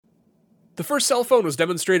The first cell phone was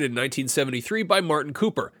demonstrated in 1973 by Martin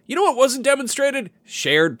Cooper. You know what wasn't demonstrated?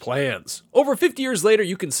 Shared plans. Over 50 years later,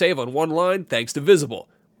 you can save on one line thanks to Visible.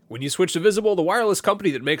 When you switch to Visible, the wireless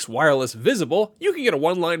company that makes wireless visible, you can get a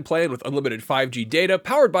one-line plan with unlimited 5G data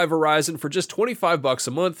powered by Verizon for just $25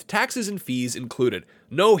 a month, taxes and fees included.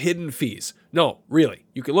 No hidden fees. No, really.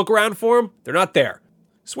 You can look around for them. They're not there.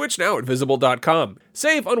 Switch now at Visible.com.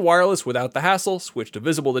 Save on wireless without the hassle. Switch to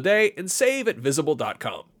Visible today and save at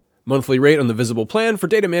Visible.com. Monthly rate on the Visible plan for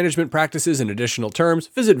data management practices and additional terms.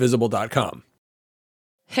 Visit Visible.com.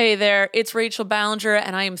 Hey there, it's Rachel Ballinger,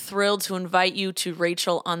 and I am thrilled to invite you to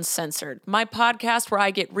Rachel Uncensored, my podcast where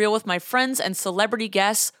I get real with my friends and celebrity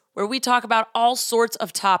guests, where we talk about all sorts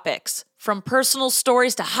of topics. From personal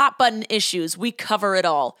stories to hot-button issues, we cover it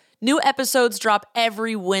all. New episodes drop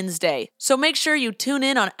every Wednesday, so make sure you tune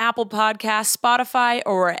in on Apple Podcasts, Spotify,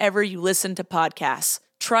 or wherever you listen to podcasts.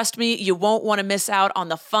 Trust me, you won't want to miss out on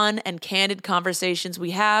the fun and candid conversations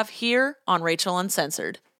we have here on Rachel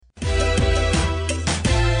Uncensored.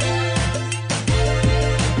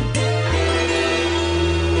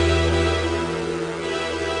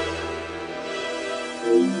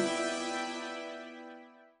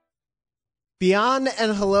 Beyond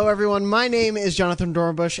and hello everyone, my name is Jonathan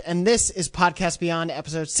Dornbush and this is Podcast Beyond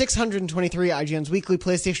episode 623, IGN's weekly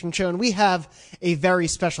PlayStation show, and we have a very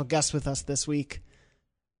special guest with us this week.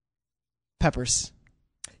 Peppers.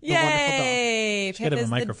 Yay! Peppers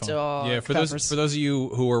the dog. Yeah, for those of you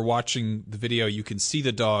who are watching the video, you can see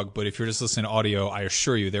the dog, but if you're just listening to audio, I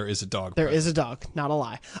assure you there is a dog. There is a dog, not a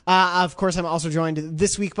lie. Of course, I'm also joined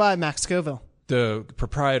this week by Max Scoville, the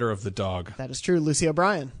proprietor of the dog. That is true. Lucy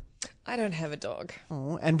O'Brien. I don't have a dog.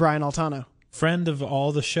 Oh, and Brian Altano. Friend of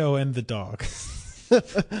all the show and the dog.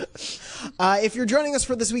 If you're joining us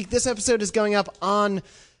for this week, this episode is going up on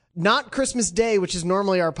not Christmas Day, which is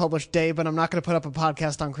normally our published day, but I'm not going to put up a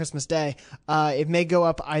podcast on Christmas Day. It may go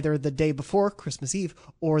up either the day before Christmas Eve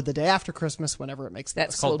or the day after Christmas, whenever it makes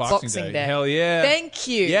sense. That's called Boxing Day. Hell yeah. Thank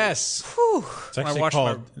you. Yes. Whew. It's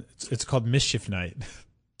actually it's called Mischief Night.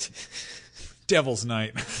 Devil's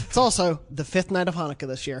Night. It's also the fifth night of Hanukkah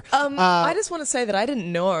this year. I just want to say that I didn't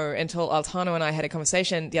know until Altano and I had a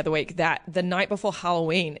conversation the other week that the night before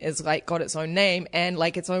Halloween is like got its own name and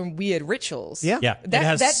like its own weird rituals. Yeah.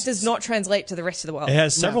 That does not translate to the rest of the world. It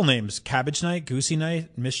has several names: Cabbage Night, Goosey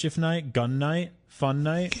Night, Mischief Night, Gun Night, Fun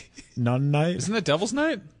Night, Nun Night. Isn't that Devil's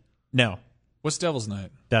Night? No. What's Devil's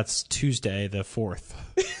Night? That's Tuesday the 4th.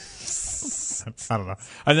 I don't know.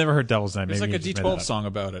 I've never heard Devil's Night. There's Maybe like a D12 song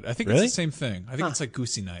about it. I think Really? it's the same thing. I think it's like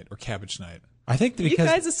Goosey Night or Cabbage Night. I think You because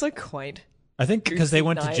guys are so quaint. because they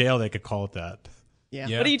went to Night. jail, they could call it that. Yeah.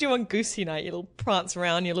 Yeah. What do you do on Goosey Night? You little prance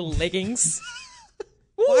around your little leggings.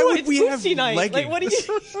 Why would it's we have Goosey Night. Like, what do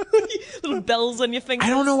you little bells on your fingers?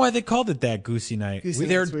 I don't know why they called it that, Goosey Night.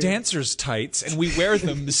 They're dancers' tights, and we wear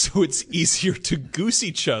them so it's easier to goose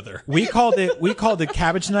each other. We called it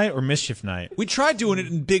Cabbage Night or Mischief Night. We tried doing it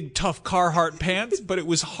in big, tough Carhartt pants, but it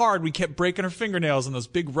was hard. We kept breaking our fingernails in those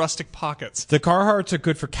big rustic pockets. The Carhartts are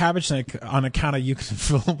good for Cabbage Night on account of you can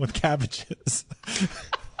fill them with cabbages.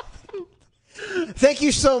 Thank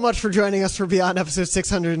you so much for joining us for Beyond episode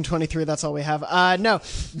 623. That's all we have. No,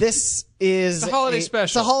 this is It's a holiday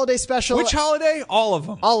special. It's a holiday special. Which holiday? All of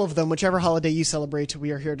them. All of them. Whichever holiday you celebrate,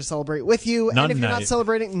 we are here to celebrate with you. Nun and if you're not night.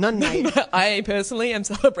 celebrating, Nun Night. I personally am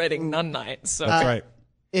celebrating Nun Night. So That's right.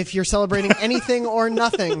 If you're celebrating anything or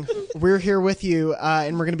nothing, we're here with you,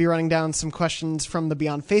 and we're going to be running down some questions from the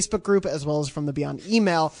Beyond Facebook group as well as from the Beyond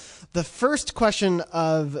email. The first question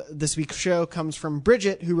of this week's show comes from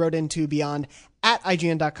Bridget, who wrote into Beyond at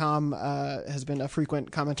IGN.com, has been a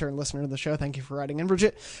frequent commenter and listener to the show. Thank you for writing in,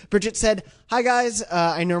 Bridget. Bridget said, "Hi guys,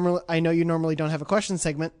 I know you normally don't have a question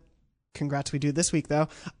segment. Congrats, we do this week, though.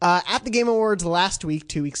 At the Game Awards last week,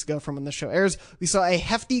 2 weeks ago from when the show airs, we saw a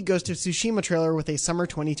hefty Ghost of Tsushima trailer with a summer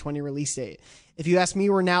 2020 release date. If you ask me,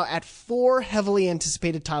 we're now at 4 heavily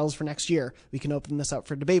anticipated titles for next year. We can open this up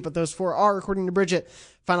for debate, but those 4 are, according to Bridget,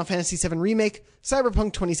 Final Fantasy VII Remake,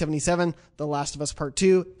 Cyberpunk 2077, The Last of Us Part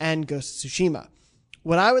 2, and Ghost of Tsushima.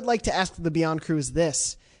 What I would like to ask the Beyond crew is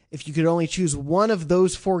this. If you could only choose one of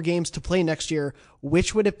those 4 games to play next year,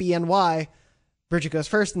 which would it be and why?" Bridget goes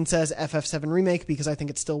first and says FF7 Remake because I think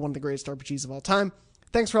it's still one of the greatest RPGs of all time.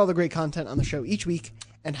 Thanks for all the great content on the show each week,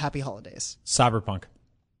 and happy holidays. Cyberpunk.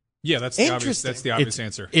 Yeah, that's the obvious. Interesting. That's the obvious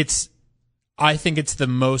answer. I think it's the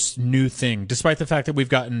most new thing, despite the fact that we've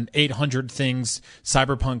gotten 800 things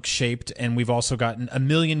Cyberpunk shaped, and we've also gotten 1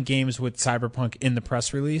 million games with Cyberpunk in the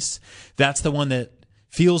press release. That's the one that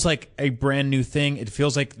feels like a brand new thing. It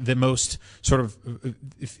feels like the most sort of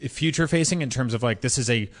future facing in terms of like this is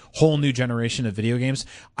a whole new generation of video games.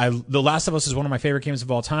 The Last of Us is one of my favorite games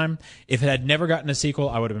of all time. If it had never gotten a sequel,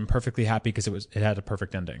 I would have been perfectly happy because it had a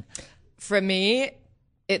perfect ending. For me,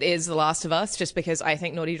 it is The Last of Us, just because I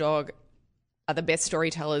think Naughty Dog are the best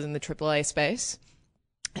storytellers in the AAA space.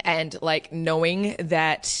 And like knowing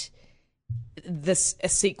that a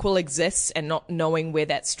sequel exists and not knowing where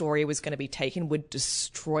that story was going to be taken would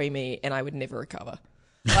destroy me, and I would never recover.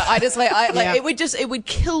 It would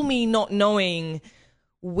kill me not knowing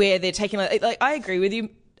where they're taking. Like I agree with you,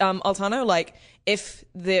 Altano. Like if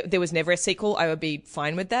there was never a sequel, I would be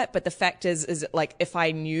fine with that. But the fact is like if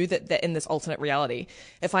I knew that in this alternate reality,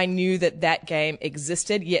 if I knew that game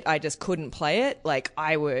existed, yet I just couldn't play it, like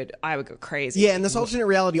I would go crazy. Yeah, in this alternate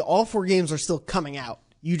reality, all 4 games are still coming out.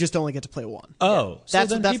 You just only get to play one. Oh, so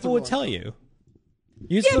That's then the people would rule. tell you.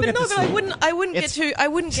 I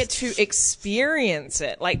wouldn't get to experience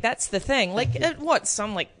it. Like that's the thing. Like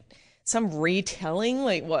some retelling.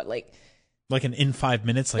 Like an in 5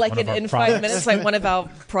 minutes, like in 5 minutes, like one of our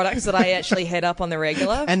products that I actually head up on the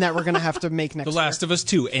regular. And that we're going to have to make next The Last of Us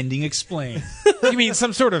 2 ending explained. You mean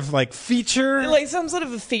some sort of like feature? Like some sort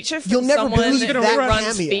of a feature from You'll never someone believe who that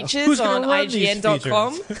runs cameo. features Who's gonna on run these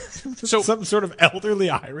IGN.com. So Some sort of elderly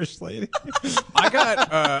Irish lady. I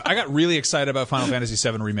got really excited about Final Fantasy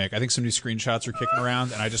VII Remake. I think some new screenshots are kicking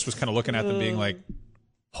around, and I just was kind of looking at them being like,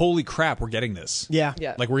 holy crap, we're getting this. Yeah.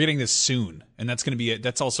 Yeah. Like we're getting this soon, and that's going to be it.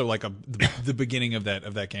 That's also like the beginning of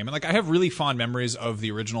that game. And like I have really fond memories of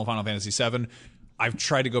the original Final Fantasy VII. I've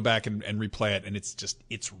tried to go back and replay it, and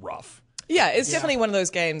it's rough. Yeah, it's definitely one of those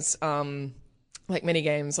games, like mini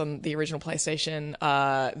games on the original PlayStation,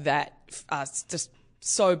 that are just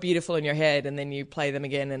so beautiful in your head, and then you play them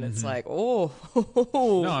again, and it's like, No,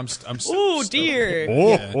 I'm oh dear,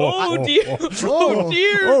 Oh dear, oh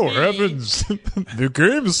dear, Oh me. heavens! The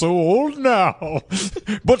game's so old now,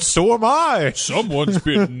 but so am I. Someone's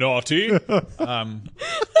been naughty.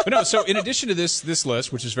 But no. So in addition to this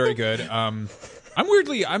list, which is very good, I'm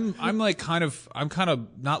kind of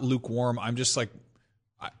not lukewarm. I'm just like,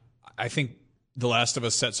 I think The Last of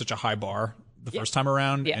Us set such a high bar the first time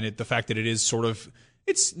around, and the fact that it is sort of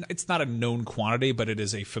it's not a known quantity, but it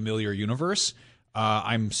is a familiar universe.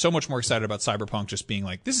 I'm so much more excited about Cyberpunk just being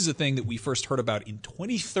like, this is a thing that we first heard about in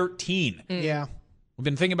 2013. Yeah. We've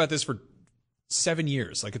been thinking about this for 7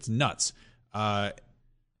 years. Like, it's nuts.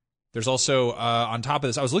 There's also, on top of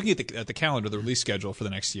this, I was looking at the calendar, the release schedule for the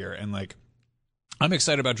next year, and like, I'm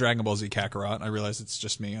excited about Dragon Ball Z Kakarot. I realize it's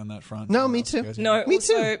just me on that front. No, me too. No, Me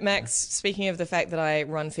also, too. Max, speaking of the fact that I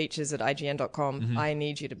run features at IGN.com, I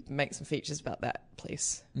need you to make some features about that,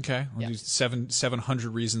 please. Okay, we'll do 700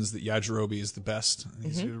 reasons that Yajirobe is the best.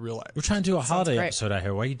 He's real life. We're trying to do a holiday great. episode out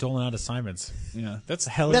here. Why are you doling out assignments? Yeah, that's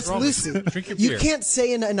That's Lucy. Drink your You beer. can't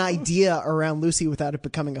say an idea around Lucy without it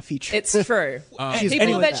becoming a feature. It's true. She's People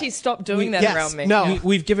anyway, have actually stopped doing that yes, around me. No.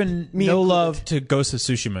 We've given no included. love to Ghost of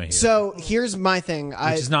Tsushima here, So here's my thing.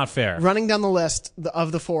 which is not fair. Running down the list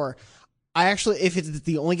of the 4, I actually, if it's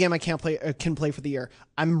the only game I can play for the year,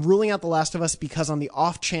 I'm ruling out The Last of Us because on the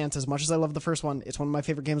off chance, as much as I love the first one, it's one of my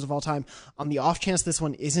favorite games of all time. On the off chance this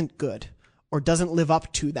one isn't good or doesn't live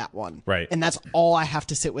up to that one, Right. And that's all I have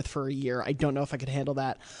to sit with for a year. I don't know if I could handle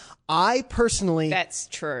that. I personally That's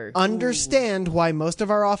true. understand why most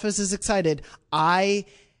of our office is excited. I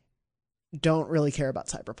don't really care about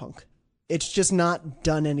Cyberpunk. It's just not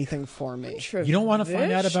done anything for me. You don't want to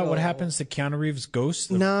find out about what happens to Keanu Reeves' ghost?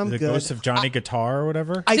 No, I'm the good. ghost of Johnny Guitar or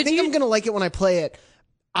whatever? I think I'm gonna like it when I play it.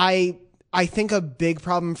 I think a big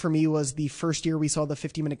problem for me was the first year we saw the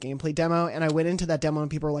 50-minute gameplay demo, and I went into that demo and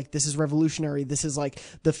people were like, this is revolutionary. This is like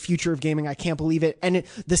the future of gaming. I can't believe it. And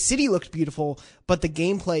the city looked beautiful, but the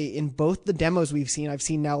gameplay in both the demos we've seen, I've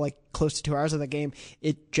seen now like close to 2 hours of the game,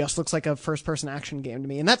 it just looks like a first-person action game to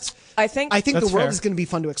me. And I think the That's world fair. is going to be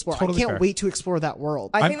fun to explore. Totally I can't fair. wait to explore that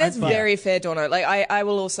world. I think that's very fair, Dono. Like, I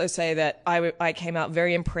will also say that I came out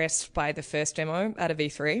very impressed by the first demo out of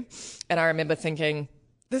E3, and I remember thinking,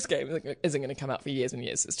 this game isn't going to come out for years and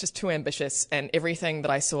years. It's just too ambitious, and everything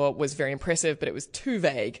that I saw was very impressive, but it was too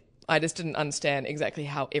vague. I just didn't understand exactly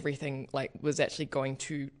how everything like was actually going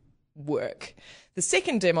to work. The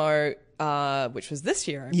second demo, which was this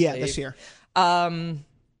year, I believe, this year.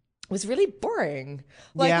 was really boring.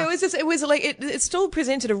 Like Yeah. it was like it still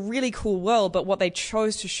presented a really cool world, but what they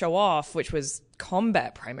chose to show off, which was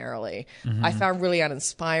combat primarily, I found really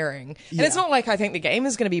uninspiring. And it's not like I think the game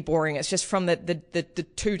is going to be boring. It's just from the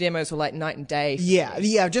two demos were like night and day.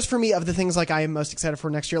 Yeah. Just for me, of the things like I am most excited for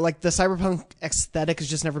next year, like the cyberpunk aesthetic has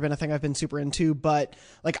just never been a thing I've been super into. But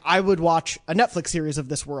like I would watch a Netflix series of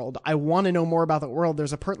this world. I want to know more about the world.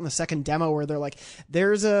 There's a part in the second demo where they're like,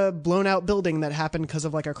 there's a blown out building that happened because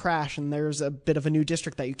of like a crash, and there's a bit of a new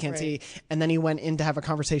district that you can't see. And then he went in to have a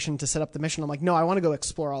conversation to set up the mission. I'm like, no, I want to go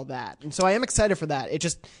explore all that. And so I am excited for that. It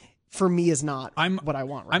just, for me, is not what I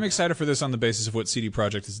want. I'm excited for this on the basis of what CD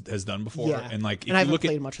Projekt has done before. Yeah. And like, I haven't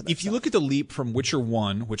played much of that if you look at the leap from Witcher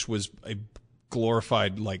 1, which was a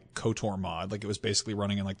glorified like KOTOR mod, like it was basically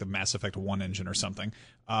running in like the Mass Effect 1 engine or something.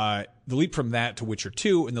 The leap from that to Witcher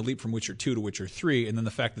 2, and the leap from Witcher 2 to Witcher 3, and then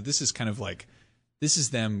the fact that this is kind of like, this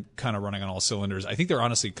is them kind of running on all cylinders. I think they're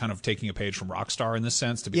honestly kind of taking a page from Rockstar in this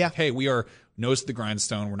sense to be like, hey, we are nose to the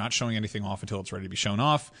grindstone. We're not showing anything off until it's ready to be shown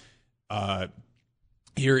off.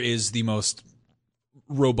 Here is the most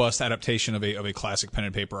robust adaptation of a classic pen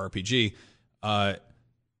and paper RPG,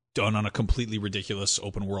 done on a completely ridiculous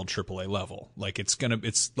open world AAA level. Like this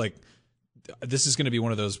is gonna be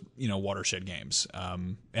one of those, watershed games.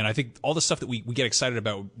 And I think all the stuff that we get excited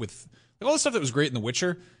about with like, all the stuff that was great in The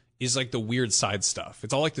Witcher is like the weird side stuff.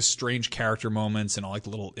 It's all like the strange character moments and all like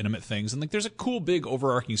the little intimate things. And like there's a cool big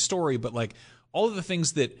overarching story, but like all of the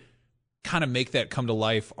things that kind of make that come to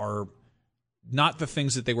life are not the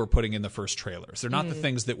things that they were putting in the first trailers. They're not the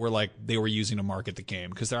things that were like they were using to market the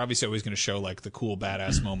game, because they're obviously always going to show like the cool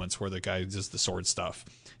badass moments where the guy does the sword stuff.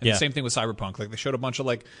 And the same thing with Cyberpunk. Like they showed a bunch of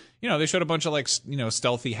like,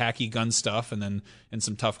 stealthy hacky gun stuff and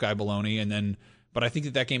some tough guy baloney, but I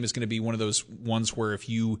think that game is going to be one of those ones where if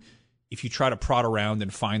you try to prod around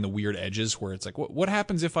and find the weird edges where it's like, what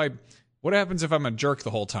happens if I'm a jerk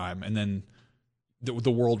the whole time, and then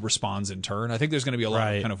the world responds in turn. I think there's going to be a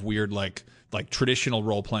lot of kind of weird like traditional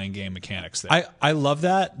role playing game mechanics there. I love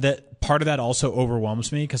that part of that also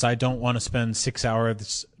overwhelms me, because I don't want to spend 6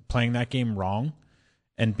 hours playing that game wrong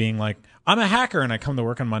and being like, I'm a hacker, and I come to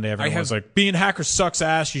work on Monday, everyone's like, being a hacker sucks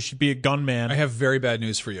ass, you should be a gunman. I have very bad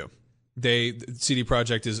news for you. CD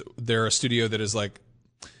Projekt they're a studio that is like,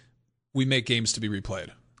 we make games to be replayed.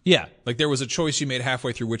 Yeah. Like there was a choice you made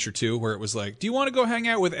halfway through Witcher 2 where it was like, do you want to go hang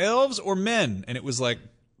out with elves or men? And it was like,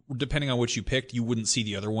 depending on which you picked, you wouldn't see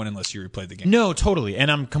the other one unless you replayed the game. No, totally.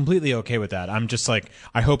 And I'm completely okay with that. I'm just like,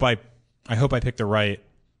 I hope I pick the right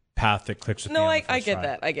path that clicks with me. No, I get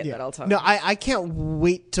that. I get that all the time. No, I can't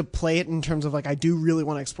wait to play it in terms of like, I do really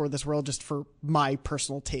want to explore this world just for my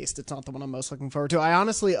personal taste. It's not the one I'm most looking forward to. I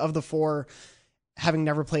honestly, of the four, having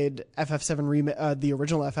never played FF7 the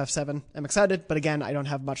original FF7, I'm excited, but again, I don't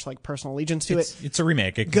have much like personal allegiance to it. It's a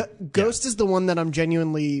remake. Ghost is the one that I'm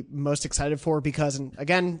genuinely most excited for because, and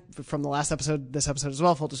again, from the last episode, this episode as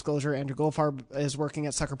well, full disclosure, Andrew Goldfarb is working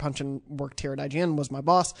at Sucker Punch and worked here at IGN, was my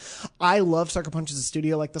boss. I love Sucker Punch as a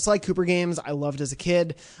studio, like the Sly Cooper games I loved as a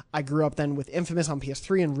kid. I grew up then with Infamous on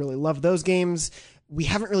PS3 and really loved those games. We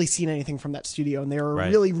haven't really seen anything from that studio, and they're a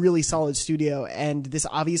really, really solid studio, and this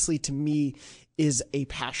obviously to me is a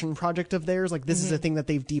passion project of theirs. Like this is a thing that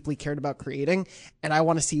they've deeply cared about creating, and I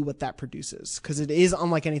want to see what that produces because it is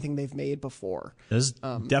unlike anything they've made before. This is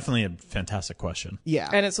definitely a fantastic question. Yeah,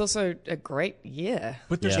 and it's also a great year.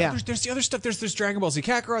 But there's the other stuff. There's Dragon Ball Z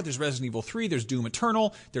Kakarot. There's Resident Evil 3. There's Doom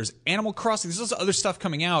Eternal. There's Animal Crossing. There's also other stuff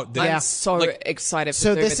coming out. That I'm so excited for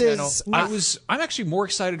Doom this Eternal. I'm actually more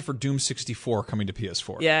excited for Doom 64 coming to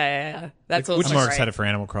PS4. Yeah. That's also I'm more excited for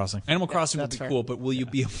Animal Crossing. Animal Crossing will be cool, but will you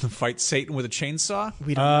be able to fight Satan with a chainsaw?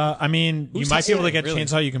 We don't know. I mean, you might be able to get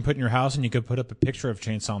chainsaw you can put in your house, and you could put up a picture of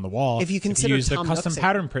chainsaw on the wall. If you consider use the Tom custom Nook's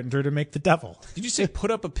pattern printer to make the devil. Did you say put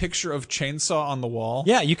up a picture of chainsaw on the wall?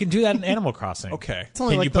 Yeah, you can do that in Animal Crossing. Okay.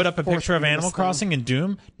 only Can like you put the up a fourth picture of game in Animal this thing. Crossing in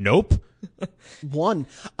Doom? Nope. One.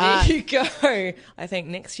 There you go. I think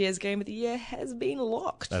next year's game of the year has been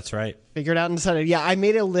locked. That's right. Figured out and decided. Yeah, I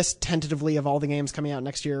made a list tentatively of all the games coming out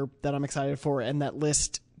next year that I'm excited for, and that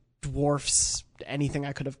list dwarfs anything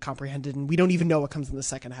I could have comprehended, and we don't even know what comes in the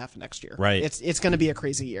second half of next year. Right. It's going to be a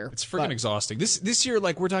crazy year. It's freaking exhausting. This year,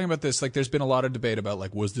 like we're talking about this, like there's been a lot of debate about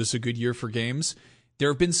like was this a good year for games? There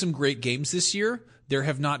have been some great games this year. There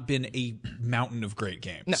have not been a mountain of great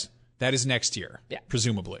games. No. That is next year,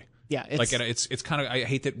 presumably. Yeah, it's kind of, I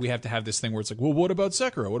hate that we have to have this thing where it's like, well, what about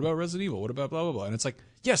Sekiro? What about Resident Evil? What about blah blah blah? And it's like,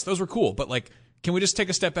 yes, those were cool, but like, can we just take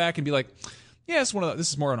a step back and be like, yeah, this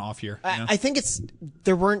is more an off year. You know? I think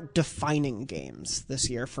there weren't defining games this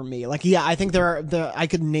year for me. Like, yeah, I think I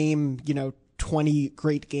could name, 20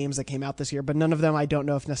 great games that came out this year, but none of them I don't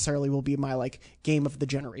know if necessarily will be my like game of the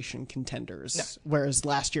generation contenders. No. Whereas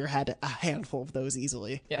last year had a handful of those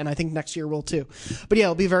easily, and I think next year will too. But yeah,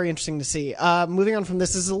 it'll be very interesting to see. Moving on from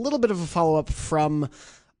this is a little bit of a follow up from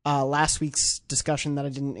last week's discussion that I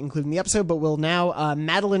didn't include in the episode, but will now.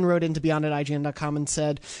 Madeline wrote into Beyond at IGN.com and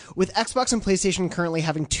said, with Xbox and PlayStation currently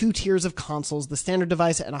having 2 tiers of consoles, the standard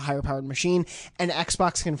device and a higher powered machine, and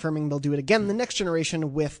Xbox confirming they'll do it again the next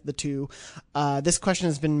generation with the 2, this question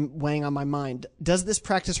has been weighing on my mind. Does this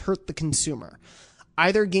practice hurt the consumer?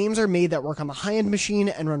 Either games are made that work on the high-end machine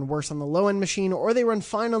and run worse on the low-end machine, or they run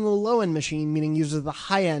fine on the low-end machine, meaning users of the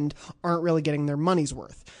high-end aren't really getting their money's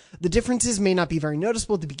worth. The differences may not be very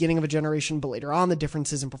noticeable at the beginning of a generation, but later on the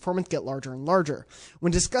differences in performance get larger and larger.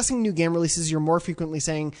 When discussing new game releases, you're more frequently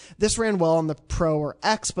saying, this ran well on the Pro or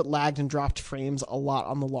X, but lagged and dropped frames a lot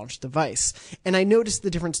on the launch device. And I noticed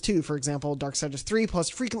the difference too. For example, Darksiders 3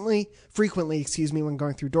 paused frequently, when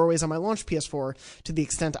going through doorways on my launch PS4 to the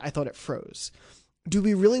extent I thought it froze. Do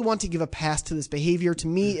we really want to give a pass to this behavior? To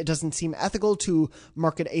me, it doesn't seem ethical to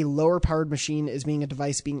market a lower-powered machine as being a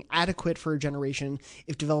device being adequate for a generation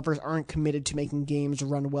if developers aren't committed to making games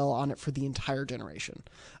run well on it for the entire generation.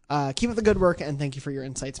 Keep up the good work, and thank you for your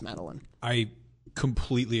insights, Madeline. I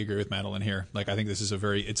completely agree with Madeline here. Like, I think this is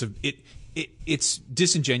it's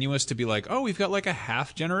disingenuous to be like, oh, we've got like a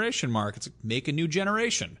half generation mark. It's like, make a new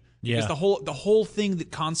generation. Yeah. Because the whole thing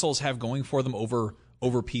that consoles have going for them over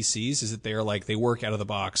PCs is that they are like, they work out of the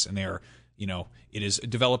box, and they are, it is,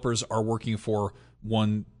 developers are working for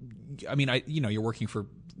one. I mean, you're working for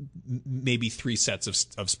maybe 3 sets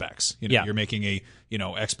of specs. You're making a,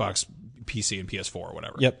 Xbox, PC, and PS4 or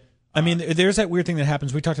whatever. Yep. I mean, there's that weird thing that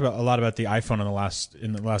happens. We talked about a lot about the iPhone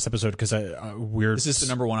in the last episode because This is the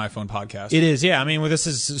number 1 iPhone podcast. It is, yeah. I mean, this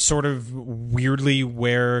is sort of weirdly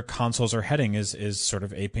where consoles are heading is sort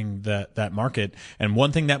of aping that market. And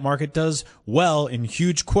one thing that market does well, in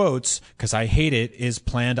huge quotes, because I hate it, is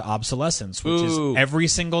planned obsolescence, which is every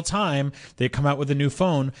single time they come out with a new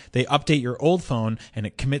phone, they update your old phone and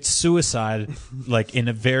it commits suicide, like in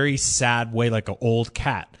a very sad way, like an old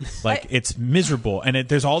cat. Like it's miserable, and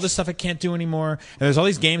there's all this stuff it can't do anymore, and there's all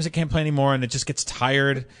these games it can't play anymore, and it just gets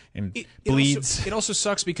tired and bleeds. It also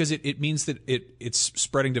sucks because it means that it's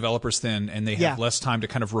spreading developers thin, and they have less time to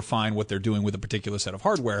kind of refine what they're doing with a particular set of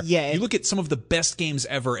hardware. Yeah, you look at some of the best games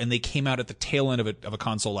ever, and they came out at the tail end of a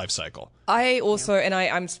console life cycle. I also, and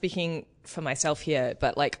I'm speaking for myself here,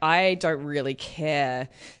 but like I don't really care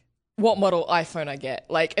what model iPhone I get.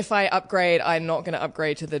 Like if I upgrade, I'm not going to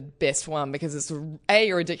upgrade to the best one because it's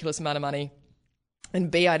a ridiculous amount of money, and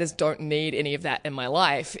B, I just don't need any of that in my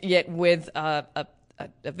life. Yet with a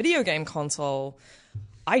video game console,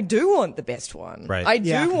 I do want the best one. Right. I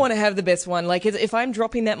do want to have the best one. Like if I'm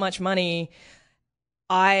dropping that much money,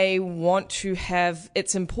 I want to have,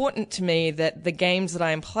 it's important to me that the games that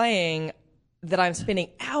I'm playing, that I'm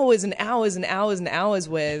spending hours and hours and hours and hours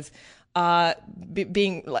with, are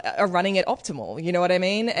running at optimal. You know what I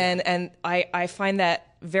mean? And I find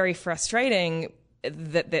that very frustrating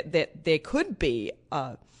that there could be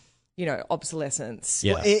obsolescence.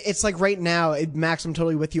 Yeah. Well, it's like right now, Max, I'm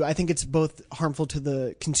totally with you. I think it's both harmful to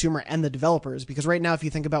the consumer and the developers, because right now, if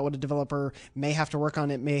you think about what a developer may have to work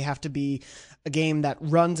on, it may have to be a game that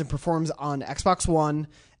runs and performs on Xbox One,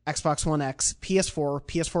 Xbox One X, PS4,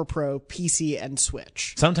 PS4 Pro, PC, and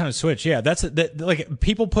Switch. Sometimes Switch, yeah. Like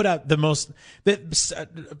people put out the most.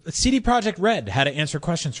 CD Projekt Red had to answer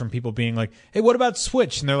questions from people being like, "Hey, what about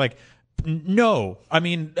Switch?" And they're like, no, I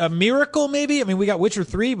mean, a miracle maybe. I mean, we got Witcher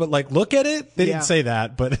 3, but like, look at it. They didn't say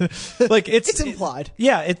that, but like, it's implied.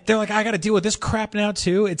 They're like, I got to deal with this crap now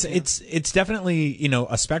too. It's definitely,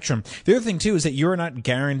 a spectrum. The other thing too is that you're not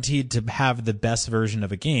guaranteed to have the best version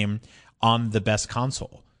of a game on the best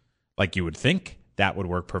console. Like you would think that would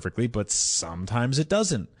work perfectly, but sometimes it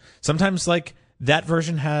doesn't. Sometimes like that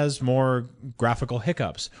version has more graphical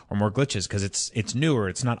hiccups or more glitches because it's newer.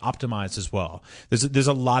 It's not optimized as well. There's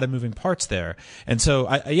a lot of moving parts there. And so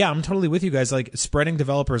I'm totally with you guys. Like spreading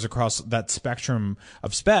developers across that spectrum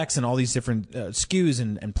of specs and all these different SKUs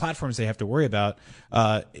and platforms they have to worry about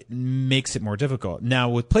makes it more difficult. Now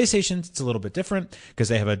with PlayStation, it's a little bit different because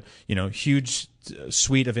they have a huge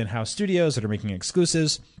suite of in-house studios that are making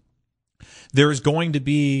exclusives. There's going to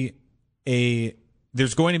be a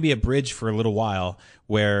bridge for a little while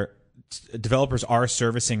where developers are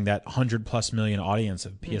servicing that 100+ million audience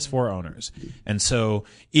of PS4 owners. And so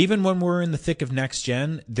even when we're in the thick of next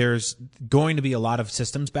gen, there's going to be a lot of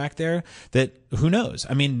systems back there that who knows?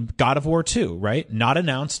 I mean, God of War 2, right? Not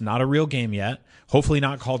announced, not a real game yet. Hopefully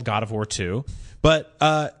not called God of War 2. But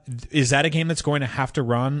is that a game that's going to have to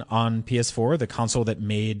run on PS4, the console that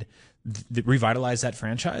made revitalize that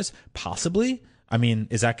franchise? Possibly. I mean,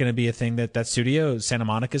 is that going to be a thing that studio, Santa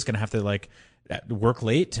Monica, is going to have to like work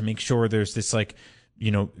late to make sure there's this like,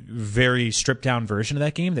 very stripped down version of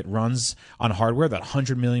that game that runs on hardware that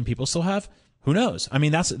 100 million people still have? Who knows? I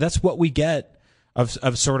mean, that's what we get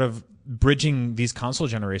of sort of bridging these console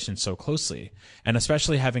generations so closely, and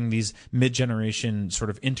especially having these mid-generation sort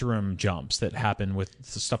of interim jumps that happen with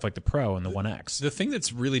stuff like the Pro and the One X. The thing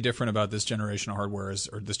that's really different about this generation of hardware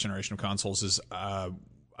or this generation of consoles is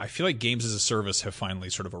I feel like games as a service have finally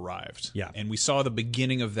sort of arrived. Yeah. And we saw the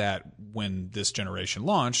beginning of that when this generation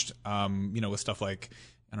launched, with stuff like,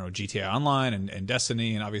 I don't know, GTA Online and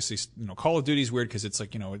Destiny, and obviously, Call of Duty is weird because it's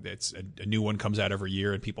like, it's a new one comes out every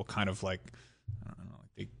year and people kind of like, I don't know,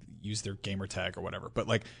 they use their gamer tag or whatever. But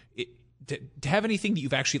like to have anything that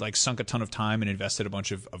you've actually like sunk a ton of time and invested a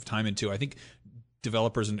bunch of time into, I think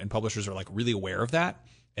developers and publishers are like really aware of that.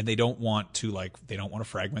 And they don't want to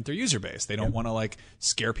fragment their user base. They don't want to like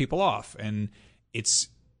scare people off. And it's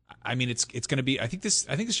going to be, I think this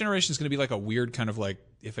generation is going to be like a weird kind of like,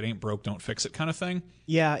 if it ain't broke, don't fix it kind of thing.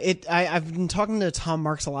 Yeah, I've been talking to Tom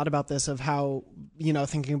Marks a lot about this, of how,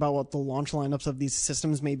 thinking about what the launch lineups of these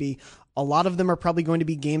systems may be. A lot of them are probably going to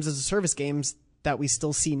be games as a service games that we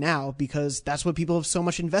still see now, because that's what people have so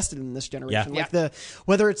much invested in this generation. Yeah. Like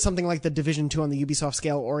whether it's something like the Division 2 on the Ubisoft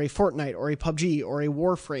scale, or a Fortnite, or a PUBG, or a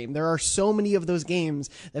Warframe, there are so many of those games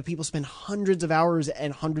that people spend hundreds of hours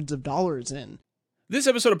and hundreds of dollars in. This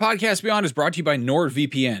episode of Podcast Beyond is brought to you by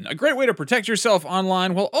NordVPN, a great way to protect yourself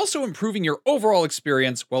online while also improving your overall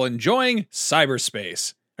experience while enjoying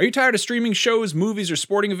cyberspace. Are you tired of streaming shows, movies, or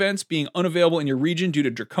sporting events being unavailable in your region due to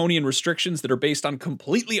draconian restrictions that are based on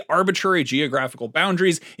completely arbitrary geographical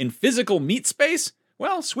boundaries in physical meat space?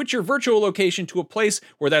 Well, switch your virtual location to a place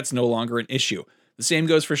where that's no longer an issue. The same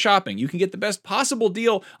goes for shopping. You can get the best possible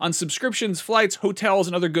deal on subscriptions, flights, hotels,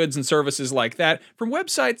 and other goods and services like that from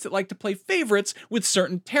websites that like to play favorites with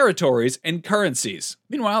certain territories and currencies.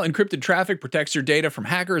 Meanwhile, encrypted traffic protects your data from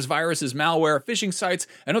hackers, viruses, malware, phishing sites,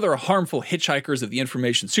 and other harmful hitchhikers of the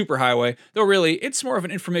information superhighway, though really, it's more of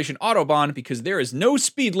an information autobahn because there is no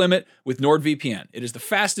speed limit with NordVPN. It is the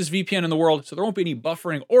fastest VPN in the world, so there won't be any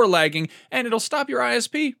buffering or lagging, and it'll stop your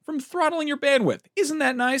ISP from throttling your bandwidth. Isn't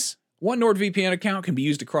that nice? One NordVPN account can be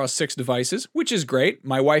used across 6 devices, which is great.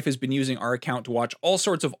 My wife has been using our account to watch all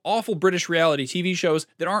sorts of awful British reality TV shows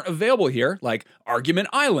that aren't available here, like Argument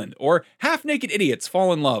Island, or Half-Naked Idiots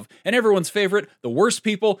Fall in Love, and everyone's favorite, The Worst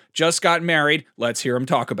People Just Got Married. Let's hear them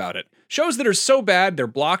talk about it. Shows that are so bad they're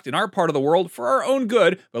blocked in our part of the world for our own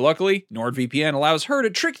good, but luckily, NordVPN allows her to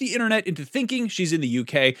trick the internet into thinking she's in the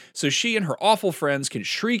UK, so she and her awful friends can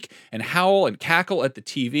shriek and howl and cackle at the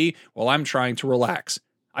TV while I'm trying to relax.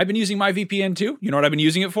 I've been using my VPN too. You know what I've been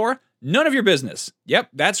using it for? None of your business.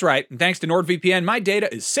 Yep, that's right. And thanks to NordVPN, my data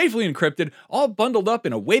is safely encrypted, all bundled up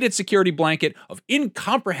in a weighted security blanket of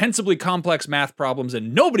incomprehensibly complex math problems,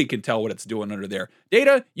 and nobody can tell what it's doing under there.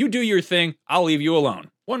 Data, you do your thing. I'll leave you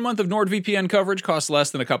alone. 1 month of NordVPN coverage costs less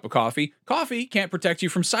than a cup of coffee. Coffee can't protect you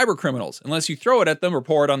from cyber criminals unless you throw it at them or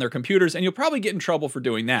pour it on their computers, and you'll probably get in trouble for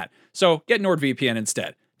doing that. So get NordVPN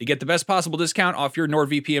instead. To get the best possible discount off your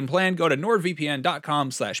NordVPN plan, go to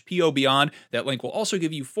nordvpn.com/POBeyond. That link will also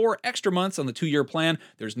give you 4 extra months on the 2-year plan.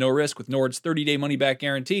 There's no risk with Nord's 30-day money-back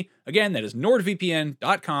guarantee. Again, that is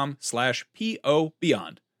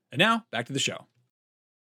nordvpn.com/POBeyond. And now, back to the show.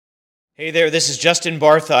 Hey there, this is Justin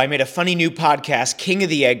Bartha. I made a funny new podcast, King of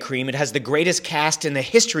the Egg Cream. It has the greatest cast in the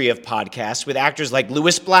history of podcasts with actors like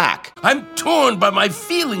Louis Black. I'm torn by my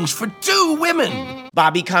feelings for 2 women.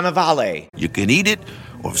 Bobby Cannavale. You can eat it,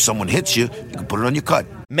 or if someone hits you, you can put it on your cut.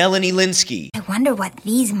 Melanie Linsky. I wonder what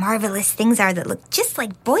these marvelous things are that look just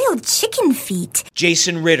like boiled chicken feet.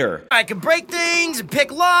 Jason Ritter. I can break things and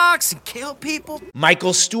pick locks and kill people.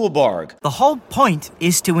 Michael Stuhlbarg. The whole point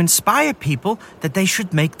is to inspire people that they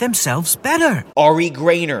should make themselves better. Ari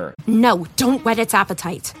Grainer. No, don't whet its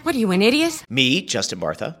appetite. What are you, an idiot? Me, Justin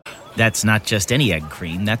Bartha. That's not just any egg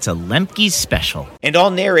cream, that's a Lemke's special. And all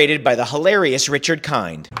narrated by the hilarious Richard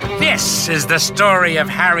Kind. This is the story of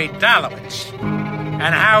Harry Dalowitz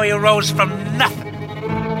and how he rose from nothing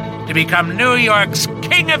to become New York's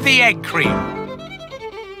King of the Egg Cream.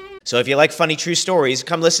 So if you like funny true stories,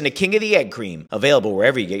 come listen to King of the Egg Cream, available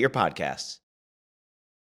wherever you get your podcasts.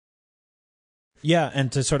 Yeah, and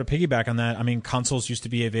to sort of piggyback on that, I mean, consoles used to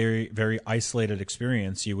be a very, very isolated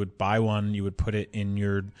experience. You would buy one, you would put it in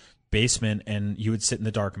your basement, and you would sit in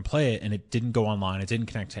the dark and play it, and it didn't go online, it didn't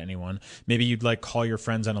connect to anyone. Maybe you'd like call your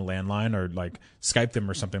friends on a landline or like Skype them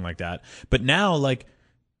or something like that. But now, like,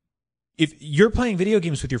 if you're playing video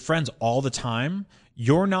games with your friends all the time,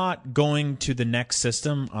 you're not going to the next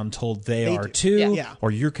system until they are too,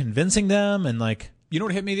 or you're convincing them. And like, you know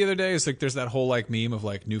what hit me the other day is like there's that whole like meme of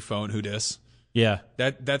like new phone, who dis? Yeah,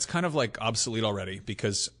 that's kind of like obsolete already,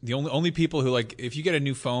 because the only people who like, if you get a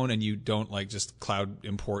new phone and you don't like just cloud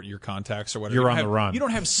import your contacts or whatever, you're on the run. You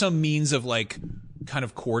don't have some means of like kind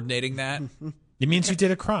of coordinating that. It means you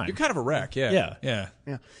did a crime. You're kind of a wreck. Yeah.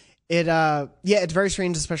 It's very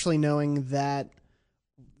strange, especially knowing that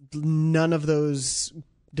none of those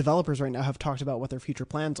developers right now have talked about what their future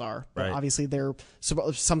plans are. But obviously, they're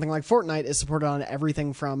something like Fortnite is supported on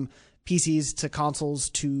everything from PCs to consoles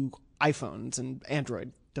to iPhones and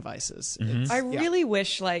Android devices. I really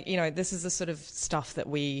wish, like, you know, this is the sort of stuff that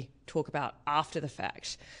we talk about after the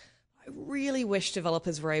fact. I really wish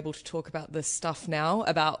developers were able to talk about this stuff now,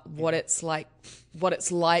 about what it's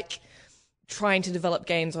like trying to develop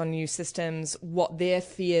games on new systems, what their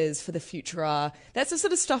fears for the future are. That's the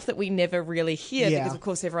sort of stuff that we never really hear because, of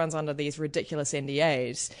course, everyone's under these ridiculous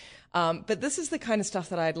NDAs. But this is the kind of stuff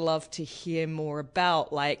that I'd love to hear more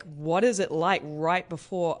about. Like, what is it like right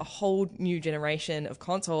before a whole new generation of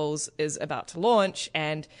consoles is about to launch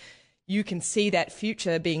and you can see that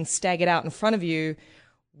future being staggered out in front of you?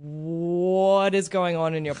 What is going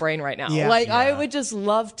on in your brain right now? I would just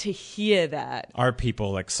love to hear that. Are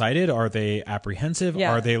people excited? Are they apprehensive?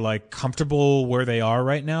 Yeah. Are they like comfortable where they are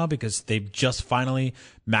right now because they've just finally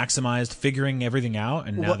maximized figuring everything out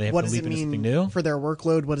and now they have to leap into something new? For their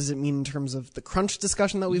workload, what does it mean in terms of the crunch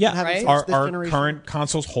discussion that we've been having? Are current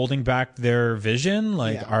consoles holding back their vision?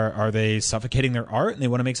 Like, are they suffocating their art and they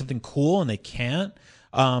want to make something cool and they can't?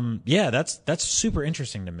 That's super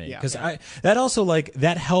interesting to me because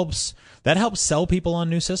that helps sell people on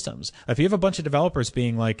new systems. If you have a bunch of developers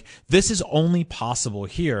being like, this is only possible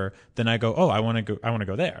here, then I go, I want to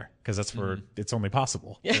go there because that's where it's only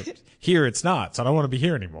possible. But here it's not, so I don't want to be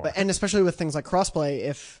here anymore. And especially with things like crossplay,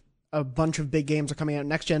 if a bunch of big games are coming out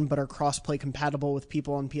next gen but are crossplay compatible with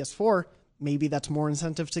people on PS4, maybe that's more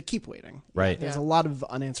incentive to keep waiting. Right. There's a lot of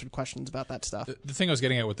unanswered questions about that stuff. The thing I was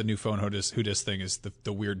getting at with the new phone who dis thing is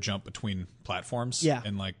the weird jump between platforms. Yeah.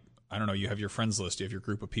 And like, I don't know, you have your friends list, you have your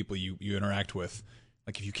group of people you interact with.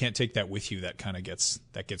 Like, if you can't take that with you, that kind of gets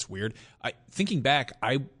weird. Thinking back,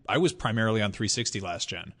 I was primarily on 360 last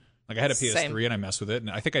gen. Like, I had a PS3 and I messed with it, and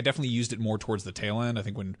I think I definitely used it more towards the tail end. I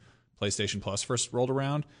think when PlayStation Plus first rolled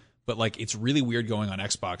around, but like, it's really weird going on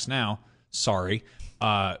Xbox now. Sorry.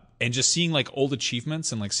 And just seeing like old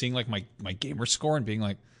achievements and like seeing like my gamer score and being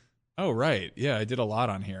like, oh, right. Yeah, I did a lot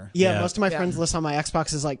on here. Yeah, most of my friends list on my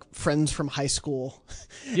Xbox is like friends from high school.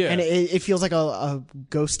 Yeah. And it feels like a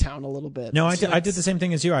ghost town a little bit. No, I did the same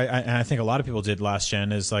thing as you. I think a lot of people did last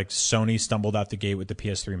gen is like Sony stumbled out the gate with the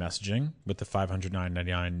PS3 messaging with the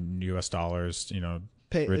 $599 US, you know,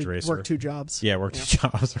 Ridge Racer. Work 2 jobs. Yeah, work 2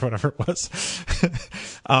 jobs or whatever it was.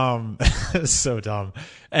 So dumb.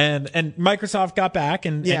 And Microsoft got back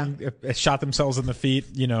and shot themselves in the feet,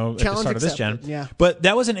 you know, at the start of this gen. Yeah. But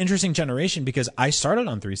that was an interesting generation because I started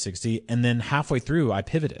on 360 and then halfway through I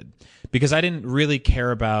pivoted because I didn't really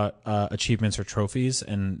care about achievements or trophies,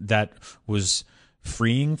 and that was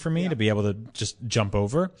freeing for me to be able to just jump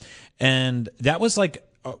over. And that was like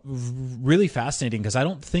really fascinating because I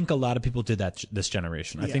don't think a lot of people did that this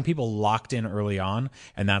generation. I think people locked in early on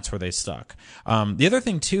and that's where they stuck. The other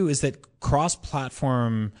thing too is that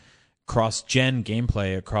cross-platform, cross-gen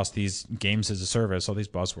gameplay across these games as a service, all these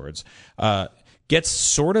buzzwords, gets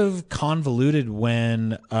sort of convoluted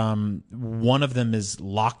when one of them is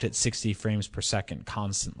locked at 60 frames per second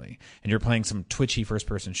constantly, and you're playing some twitchy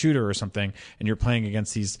first-person shooter or something, and you're playing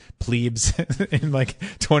against these plebes in like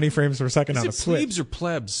 20 frames per second on a Switch. Plebes or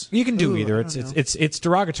plebs? You can do either. It's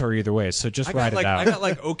derogatory either way. So just ride it out. I got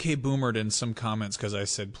like okay boomered in some comments because I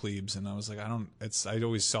said plebes, and I was like, I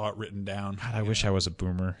always saw it written down. God, I wish I was a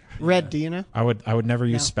boomer. Red, do you know? I would never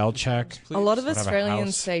use spell check. A lot of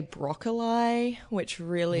Australians say broccoli, which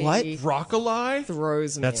really broccoli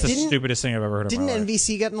throws me. That's the stupidest thing I've ever heard of. Didn't my life.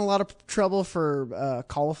 NVC get in a lot of trouble for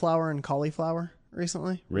cauliflower and cauliflower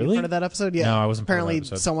recently? Really? Part of that episode? Yeah. No, I wasn't part of that Apparently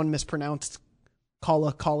episode. someone mispronounced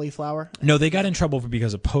cauliflower. No, they got in trouble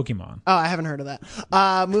because of Pokemon. Oh, I haven't heard of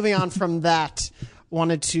that. Moving on from that,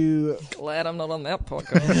 wanted to glad I'm not on that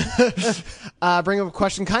podcast. bring up a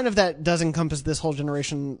question kind of that does encompass this whole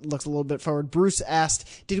generation, looks a little bit forward. Bruce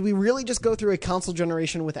asked, did we really just go through a console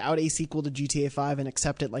generation without a sequel to GTA 5 and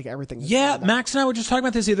accept it like everything? Yeah, Max and I were just talking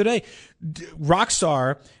about this the other day.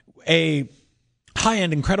 Rockstar, a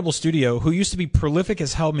high-end, incredible studio who used to be prolific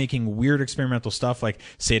as hell making weird experimental stuff like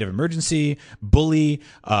State of Emergency, Bully,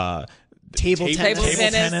 Table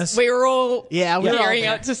tennis. We were all gearing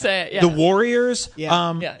up to say it. Yeah. The Warriors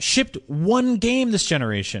shipped one game this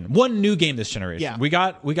generation, one new game this generation. Yeah. We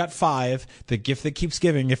got 5. The gift that keeps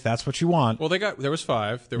giving, if that's what you want. Well, there was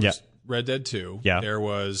 5. There was Red Dead 2. Yeah. There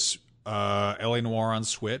was LA Noire on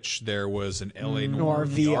Switch. There was an LA Noire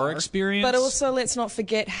VR experience. But also, let's not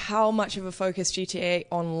forget how much of a focus GTA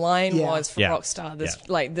Online was for Rockstar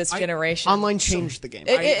this generation. Online changed the game.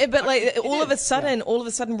 But all of a sudden,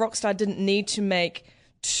 Rockstar didn't need to make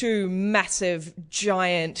 2 massive,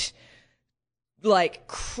 giant,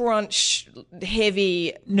 crunch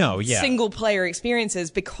heavy single player experiences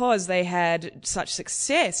because they had such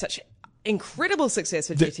incredible success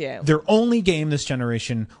with GTA. Their only game this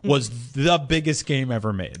generation was the biggest game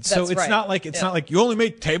ever made. So it's not like you only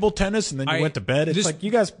made table tennis and then you went to bed. It's like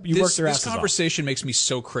you worked your asses off. This conversation makes me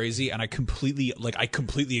so crazy, and I completely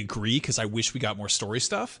agree because I wish we got more story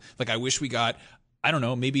stuff. I wish we got, I don't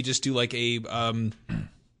know, maybe just do like a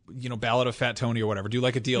Ballad of Fat Tony or whatever. Do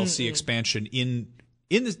like a DLC expansion in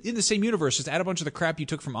the same universe. Just add a bunch of the crap you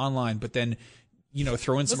took from online, but then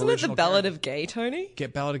throw in some original. Wasn't it the Ballad of Gay Tony?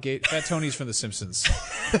 Get Ballad of Gay. Fat Tony's from The Simpsons.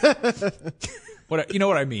 You know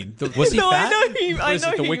what I mean? Was he fat? I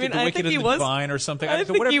know the Wicked and the Divine or something. I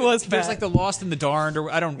think he was fat. There's like the Lost and the Darned,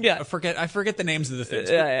 or I forget the names of the things.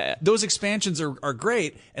 Yeah. Those expansions are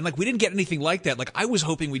great, and we didn't get anything like that. I was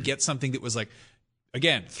hoping we'd get something that was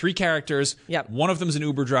again, 3 characters. Yep. One of them's an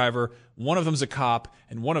Uber driver, one of them's a cop,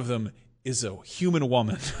 and one of them is a human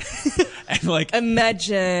woman. And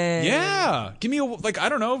imagine. Yeah. Give me I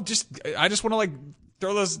don't know, I just want to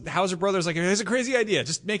throw those Hauser brothers here's a crazy idea.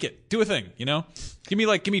 Just make it. Do a thing, Give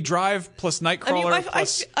me Drive plus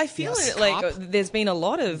Nightcrawler. I feel there's been a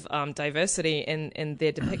lot of diversity in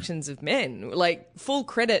their depictions of men. Full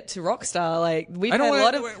credit to Rockstar. We've had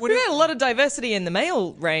a lot of diversity in the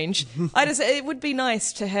male range. It would be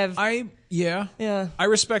nice to have. Yeah. I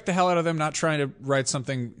respect the hell out of them not trying to write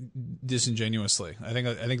something disingenuously. I think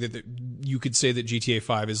that you could say that GTA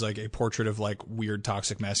 5 is a portrait of weird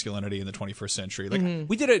toxic masculinity in the 21st century.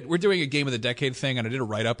 We're doing a game of the decade thing, and I did a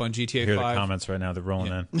write up on GTA 5. Hear the comments right now. They're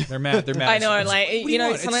rolling in. They're mad. I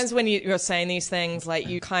know, sometimes when you're saying these things,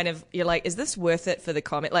 you're like, is this worth it for the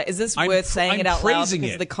comment? Is this worth saying it out loud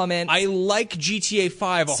because of the comments? I like GTA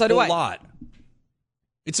 5 a whole lot.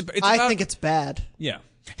 I think it's bad. Yeah.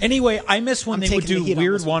 Anyway, I miss when they would do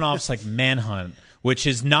weird one-offs like Manhunt, which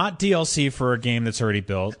is not DLC for a game that's already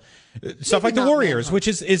built. Stuff like The Warriors, Manhunt. which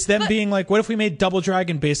is them being what if we made Double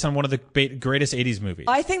Dragon based on one of the greatest 80s movies?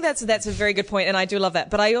 I think that's a very good point, and I do love that.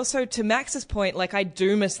 But I also, to Max's point, I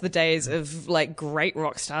do miss the days of great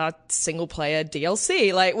Rockstar single-player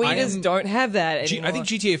DLC. We just don't have that anymore. I think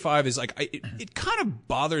GTA 5 is it kind of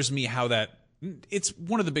bothers me how that it's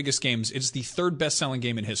one of the biggest games. It's the 3rd best-selling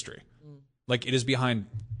game in history. It is behind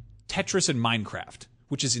Tetris and Minecraft,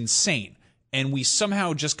 which is insane. And we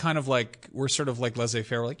somehow just kind of we're sort of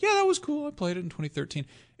laissez-faire. Yeah, that was cool. I played it in 2013.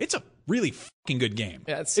 It's a really fucking good game.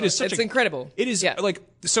 Yeah, it's incredible. It is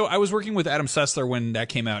so I was working with Adam Sessler when that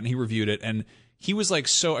came out, and he reviewed it, and he was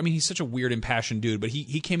he's such a weird, impassioned dude, but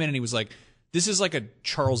he came in and he was this is a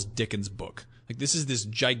Charles Dickens book. This is this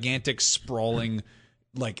gigantic, sprawling,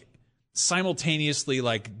 simultaneously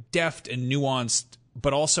deft and nuanced,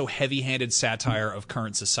 but also heavy-handed satire of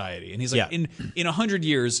current society. And he's in 100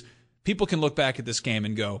 years, people can look back at this game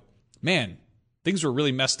and go, man, things were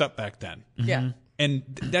really messed up back then. Yeah. And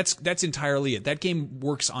that's entirely it. That game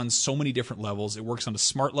works on so many different levels. It works on the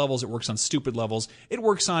smart levels. It works on stupid levels. It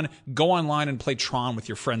works on go online and play Tron with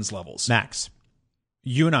your friends levels. Max,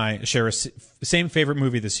 you and I share a same favorite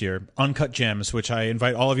movie this year, Uncut Gems, which I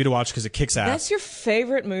invite all of you to watch because it kicks ass. That's your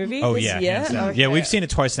favorite movie this year? Okay. Yeah, we've seen it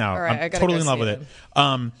twice now. Right, I'm totally in love with it.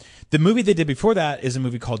 The movie they did before that is a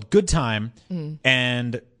movie called Good Time,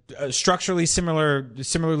 and structurally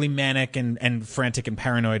similarly manic and frantic and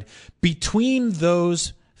paranoid. Between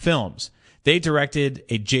those films, they directed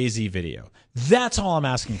a Jay-Z video. That's all I'm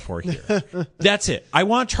asking for here. That's it. I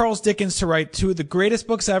want Charles Dickens to write 2 of the greatest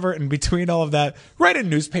books ever, and between all of that, write a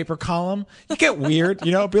newspaper column. You get weird,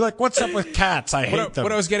 be like, what's up with cats? I hate them.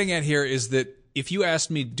 What I was getting at here is that if you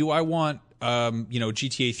asked me, do I want,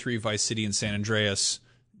 GTA 3, Vice City, and San Andreas,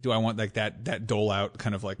 do I want that dole out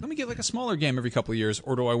kind of let me get a smaller game every couple of years,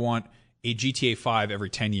 or do I want a GTA 5 every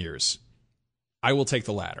 10 years? I will take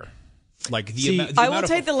the latter. The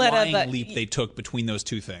amount of flying leap they took between those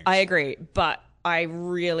two things. I agree, but I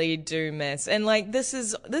really do miss, and this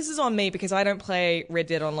is on me because I don't play Red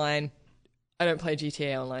Dead Online. I don't play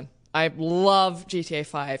GTA Online. I love GTA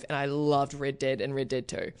 5 and I loved Red Dead and Red Dead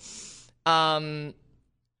 2. I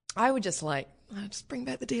would just bring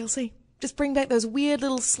back the DLC. Just bring back those weird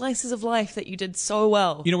little slices of life that you did so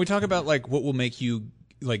well. You know, we talk about like what will make you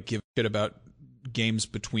like give a shit about games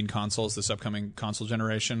between consoles this upcoming console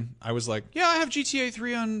generation. I was like, yeah, I have GTA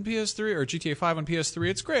 3 on PS3 or GTA 5 on PS3.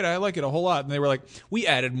 It's great. I like it a whole lot. And they were like, we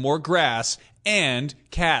added more grass and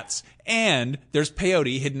cats and there's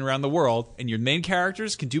peyote hidden around the world and your main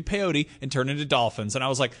characters can do peyote and turn into dolphins. And I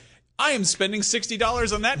was like, I am spending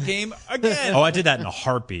 $60 on that game again. Oh, I did that in a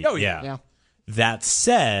heartbeat. Oh, yeah. That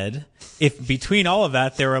said, if between all of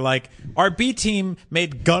that, they were like, our B team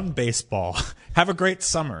made gun baseball. Have a great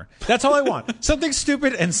summer. That's all I want. Something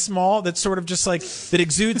stupid and small that sort of just like, that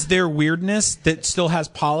exudes their weirdness, that still has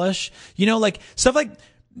polish. You know, like, stuff like,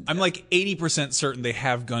 I'm like 80% certain they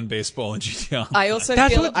have gun baseball in GTA. I also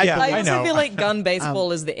feel like gun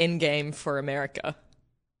baseball is the end game for America.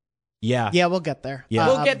 Yeah, we'll get there. Yeah.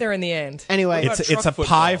 We'll get there in the end. Anyway, it's a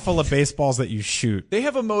pie full of baseballs that you shoot. They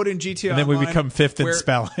have a mode in GTA and then we Online become fifth in where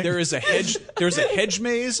spelling. There's a hedge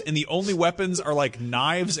maze, and the only weapons are like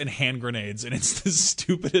knives and hand grenades, and it's the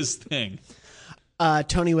stupidest thing.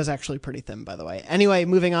 Tony was actually pretty thin, by the way. Anyway,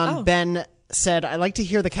 moving on. Oh. Ben said, I'd like to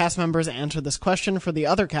hear the cast members answer this question for the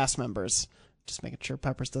other cast members. Just making sure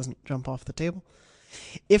Peppers doesn't jump off the table.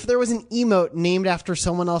 If there was an emote named after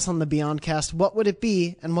someone else on the Beyond cast, what would it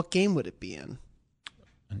be, and what game would it be in?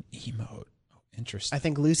 An emote. Oh, interesting. I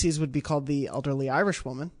think Lucy's would be called the elderly Irish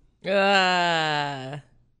woman. I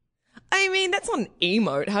mean, that's not an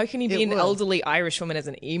emote. How can you be an elderly Irish woman as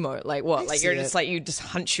an emote? Like what? Like you're just like, you just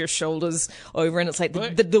hunch your shoulders over and it's like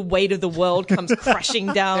the weight of the world comes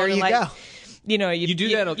crashing down. There you go. You know, you do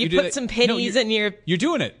that. You put some pennies in your You're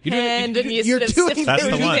doing it. hand and you're doing That's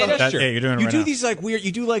the one. Yeah, You're doing it you right do now. these like weird.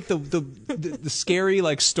 You do like the scary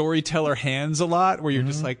like storyteller hands a lot, where you're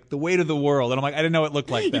just like the weight of the world, and I'm like, I didn't know it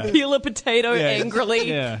looked like that. peel a potato angrily.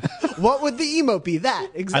 Yeah. What would the emote be?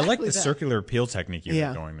 That exactly. I like the that. circular peel technique you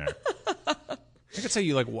were going there. I could say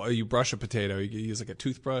you like you brush a potato. You use like a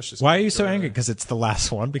toothbrush. Why are you so angry? Because it's the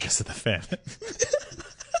last one because of the famine.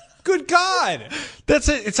 Good God! That's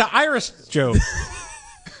it. It's an Irish joke.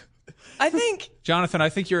 I think Jonathan, I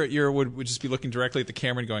think you would just be looking directly at the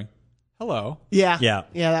camera and going, "Hello." Yeah, yeah,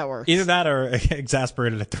 that works. Either that or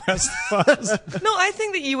exasperated at the rest of us. No, I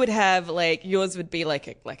think that you would have like yours would be like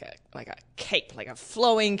a cape, like a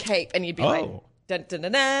flowing cape, and you'd be like dun, dun,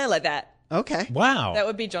 dun, dun, like that. Okay. Wow. That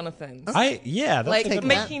would be Jonathan's. That's like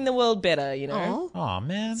making the world better, you know. Oh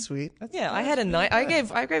man, sweet. I had I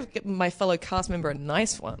gave my fellow cast member a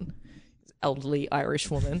nice one, elderly Irish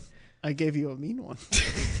woman. I gave you a mean one.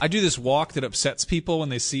 I do this walk that upsets people when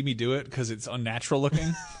they see me do it because it's unnatural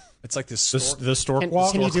looking. It's like this stork. The stork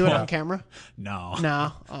walk. Can you do it on camera? No.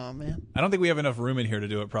 Oh man. I don't think we have enough room in here to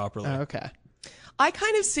do it properly. Okay. I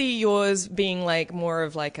kind of see yours being like more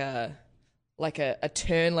of like a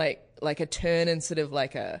turn, like a turn instead of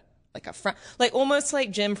like a front, like almost like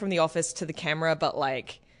Jim from The Office to the camera, but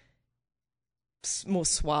like more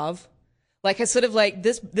suave. Like a sort of like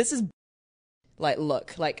this is like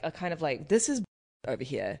look like a kind of like this is over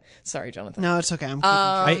here. Sorry, Jonathan. No, it's okay. I'm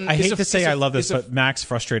I hate to say I love this, but Max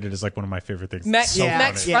frustrated is like one of my favorite things. Max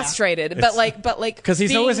frustrated, but like because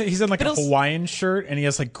he's in like a Hawaiian shirt and he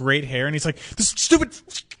has like great hair and he's like this stupid.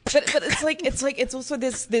 But it's also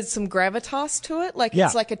there's some gravitas to it. Like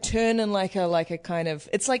it's like a turn and like a kind of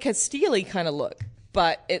it's like a steely kind of look.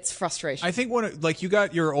 But it's frustration. I think you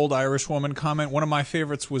got your old Irish woman comment. One of my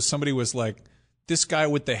favorites was somebody was like, this guy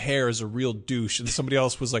with the hair is a real douche. And somebody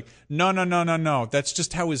else was like, no. That's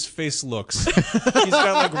just how his face looks. He's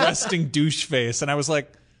got like resting douche face. And I was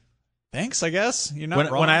like, thanks, I guess. You're not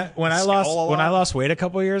wrong. When I lost weight a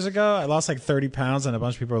couple of years ago, I lost like 30 pounds and a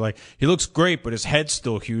bunch of people were like, he looks great, but his head's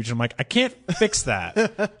still huge. And I'm like, I can't fix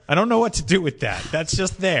that. I don't know what to do with that. That's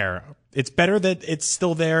just there. It's better that it's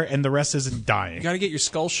still there and the rest isn't dying. You got to get your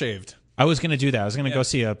skull shaved. I was going to do that. I was going to go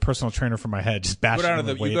see a personal trainer for my head. Just bash you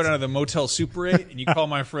go down to the Motel Super 8 and you call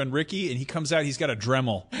my friend Ricky and he comes out. He's got a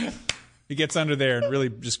Dremel. He gets under there and really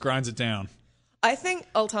just grinds it down. I think,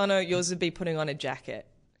 Altano, yours would be putting on a jacket.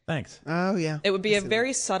 Thanks. Oh yeah. It would be a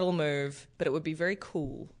very subtle move, but it would be very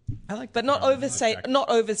cool. I like, but not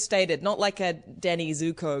overstated, not like a Danny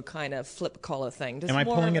Zuko kind of flip collar thing. Just Am I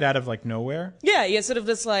pulling it out of like nowhere? Yeah, sort of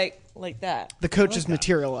just like that. The coat just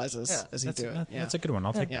materializes as you do it. That's a good one.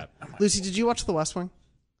 I'll take that. Lucy, did you watch The West Wing?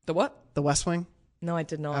 The what? The West Wing. No, I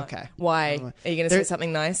did not. Okay. Why? Are you going to say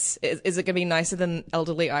something nice? Is it going to be nicer than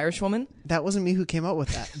Elderly Irish Woman? That wasn't me who came up with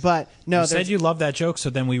that. But no, you said you loved that joke,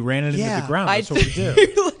 so then we ran it into the ground. That's what we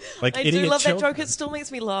do. Like I do love that joke. It still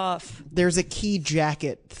makes me laugh. There's a key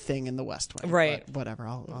jacket thing in The West Wing. Right. Whatever.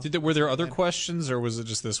 Were there other questions, or was it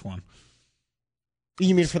just this one?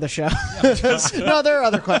 You mean for the show? No, there are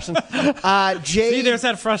other questions. Jade, See, there's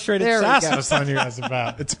that frustrated sass I was telling you guys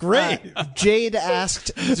about. It's great. Jade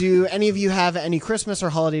asked, do any of you have any Christmas or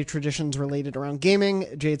holiday traditions related around gaming?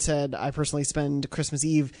 Jade said, I personally spend Christmas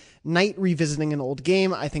Eve night revisiting an old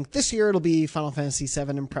game. I think this year it'll be Final Fantasy VII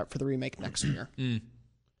and prep for the remake next year.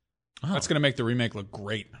 That's going to make the remake look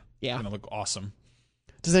great. Yeah. It's going to look awesome.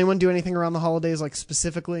 Does anyone do anything around the holidays, like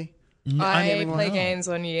specifically? I play games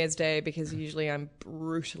on New Year's Day because usually I'm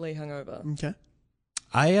brutally hungover. Okay.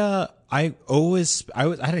 I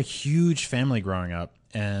had a huge family growing up,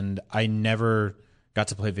 and I never got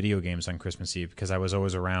to play video games on Christmas Eve because I was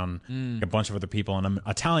always around a bunch of other people, and I'm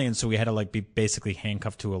Italian, so we had to like be basically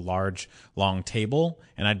handcuffed to a large, long table,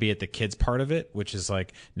 and I'd be at the kids part of it, which is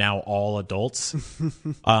like now all adults.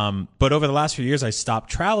 But over the last few years, I stopped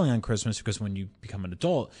traveling on Christmas because when you become an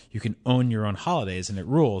adult, you can own your own holidays, and it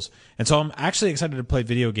rules. And so I'm actually excited to play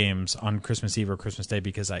video games on Christmas Eve or Christmas Day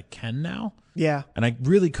because I can now. Yeah. And I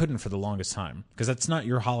really couldn't for the longest time because that's not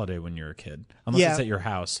your holiday when you're a kid, unless it's at your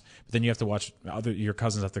house. But then you have to watch your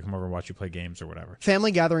cousins have to come over and watch you play games or whatever.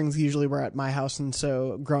 Family gatherings usually were at my house, and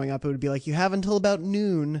so growing up, it would be like you have until about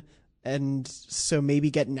noon, and so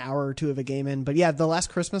maybe get an hour or two of a game in. But yeah, the last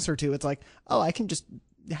Christmas or two, it's like, oh, I can just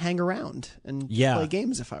hang around and play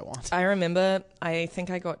games if I want. I remember, I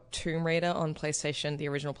think I got Tomb Raider on PlayStation, the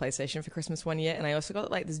original PlayStation, for Christmas one year, and I also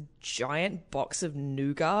got like this giant box of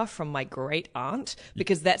nougat from my great aunt,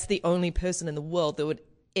 because that's the only person in the world that would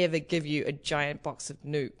ever give you a giant box of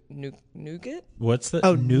nougat. What's the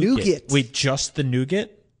nougat? Wait, just the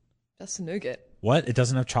nougat? That's the nougat. What? It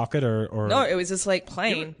doesn't have chocolate or No, it was just like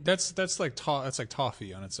plain. That's like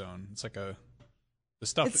toffee on its own. It's like the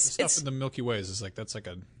stuff in the Milky Way is like that's like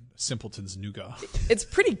a simpleton's nougat. It's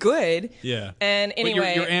pretty good. Yeah. And anyway,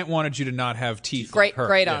 but your aunt wanted you to not have teeth. Great like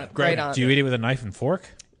her. aunt. Do you eat it with a knife and fork?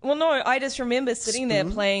 Well, no, I just remember sitting there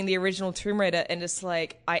playing the original Tomb Raider and just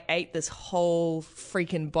like, I ate this whole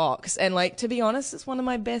freaking box. And like, to be honest, it's one of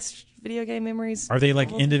my best video game memories. Are they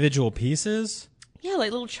like individual pieces? Yeah,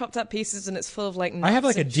 like little chopped up pieces, and it's full of like nuts. I have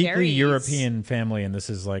like a and deeply cherries. European family, and this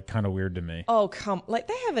is like kind of weird to me. Oh, like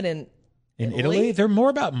they have it in Italy? They're more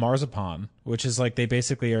about marzipan, which is like they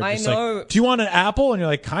basically are just know. like, do you want an apple? And you're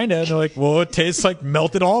like, kind of. And they're like, well, it tastes like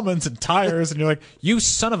melted almonds and tires. And you're like, you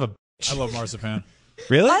son of a bitch. I love marzipan.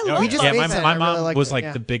 Really? I love my mom really was liked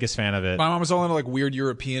like it, the biggest fan of it. My mom was all into like weird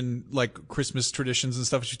European like Christmas traditions and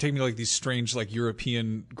stuff. She'd take me to like these strange like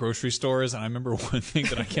European grocery stores, and I remember one thing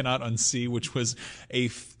that I cannot unsee, which was a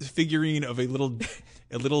figurine of a little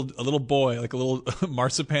boy, like a little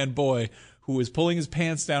marzipan boy, who was pulling his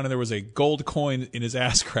pants down, and there was a gold coin in his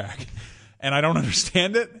ass crack. And I don't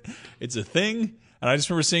understand it. It's a thing, and I just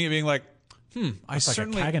remember seeing it being like, I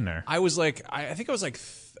certainly. Like a Kaganer. I was like, I think I was like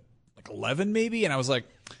 11 maybe, and I was like,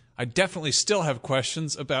 I definitely still have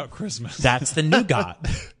questions about Christmas. That's the nougat.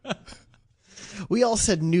 We all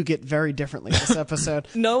said nougat very differently this episode.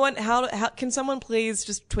 No one. How can someone please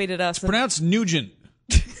just tweet at us? Pronounced Nugent.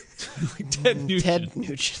 Like Ted Nugent. Ted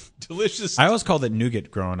Nugent. Delicious. I always called it nougat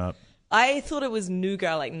growing up. I thought it was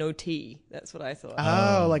nougat, like no tea. That's what I thought.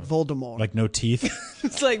 Oh, like Voldemort. Like no teeth.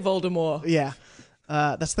 It's like Voldemort. Yeah.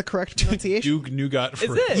 That's the correct pronunciation. Duke Nougat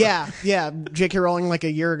fruit. Is it? Yeah. J.K. Rowling like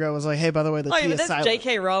a year ago was like, hey, by the way, the Oh, T yeah, but is that's silent.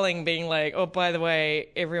 J.K. Rowling being like, oh, by the way,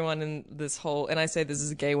 everyone in this whole, and I say this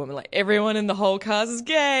is a gay woman, like everyone in the whole cast is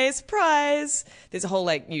gay, surprise. There's a whole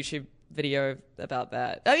like YouTube video about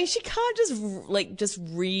that. I mean, she can't just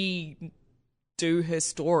redo her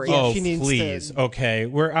story. Oh, she needs please. to- Okay.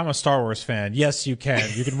 I'm a Star Wars fan. Yes, you can.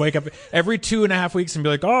 You can wake up every 2.5 weeks and be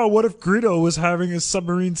like, oh, what if Greedo was having his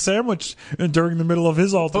submarine sandwich during the middle of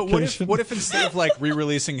his But altercation? what if instead of like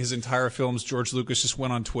re-releasing his entire films, George Lucas just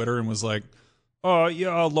went on Twitter and was like, oh, yeah,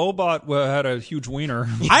 Lobot had a huge wiener.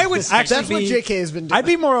 I would actually That's what J.K. has been doing. I'd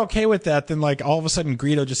be more okay with that than like all of a sudden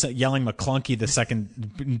Greedo just yelling McClunky the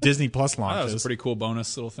second Disney Plus That was launches. a pretty cool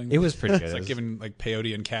bonus little thing. It was pretty good. It's like giving like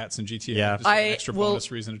peyote and cats and GTA. Yeah. Just an extra bonus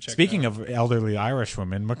reason to check. Speaking of elderly Irish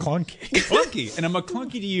women, McClunky. McClunky, and a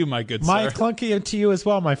McClunky to you, my good My sir. clunky to you as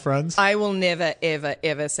well, my friends. I will never, ever,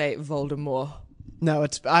 ever say Voldemort. No,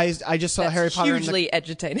 it's I just saw That's Harry Potter hugely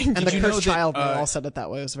agitating. and the you know Cursed that, Child. They all said it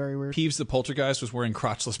that way. It was very weird. Peeves the Poltergeist was wearing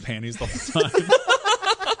crotchless panties the whole time.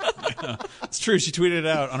 Yeah, it's true. She tweeted it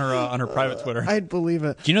out on her private Twitter. I'd believe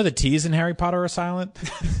it. Do you know the T's in Harry Potter are silent?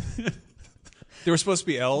 They were supposed to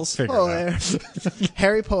be L's.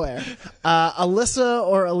 Harry Potter. Alyssa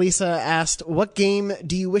or Elisa asked, what game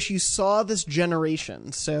do you wish you saw this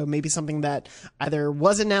generation? So maybe something that either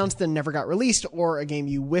was announced and never got released, or a game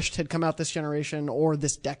you wished had come out this generation or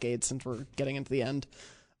this decade, since we're getting into the end.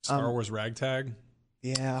 Star Wars Ragtag.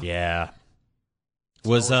 Yeah. Yeah.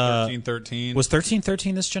 Was 1313. Was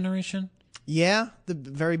 1313 this generation? Yeah, the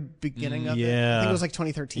very beginning of it. I think it was like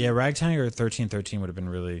 2013. Yeah, Ragtag or 1313 would have been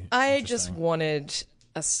really. I just wanted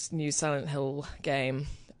a new Silent Hill game,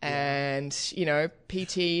 and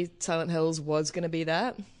PT Silent Hills was going to be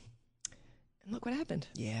that. And look what happened.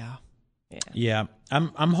 Yeah.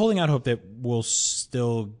 I'm holding out hope that we'll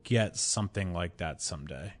still get something like that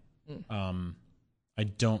someday. I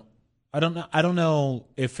don't know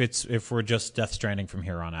if we're just Death Stranding from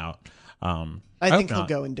here on out. I think he'll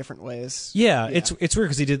go in different ways. Yeah. It's weird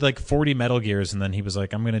because he did like 40 Metal Gears and then he was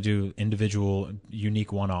like, I'm going to do individual,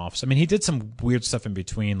 unique one-offs. I mean, he did some weird stuff in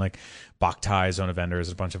between, like Boktai, Zone of Enders,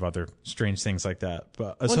 a bunch of other strange things like that.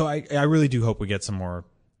 But so I really do hope we get some more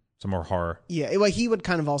horror. Yeah, well, he would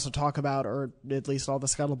kind of also talk about, or at least all the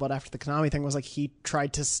scuttlebutt after the Konami thing was like he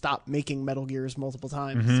tried to stop making Metal Gears multiple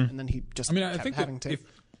times, and then he just I think having to.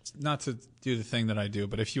 Not to do the thing that I do,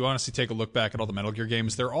 but if you honestly take a look back at all the Metal Gear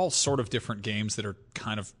games, they're all sort of different games that are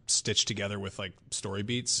kind of stitched together with like story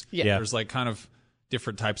beats. Yeah. There's like kind of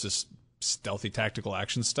different types of stealthy tactical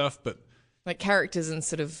action stuff, but like characters and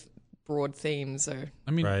sort of broad themes are.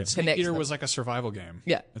 I mean, Snake Eater was like a survival game.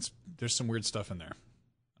 Yeah. There's some weird stuff in there.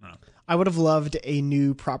 I don't know. I would have loved a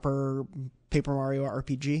new proper Paper Mario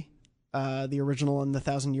RPG. The original and the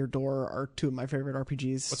Thousand Year Door are two of my favorite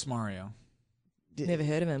RPGs. What's Mario? Never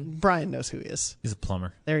heard of him. Brian knows who he is. He's a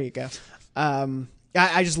plumber. There you go.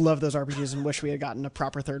 I just love those RPGs and wish we had gotten a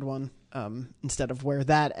proper third one instead of where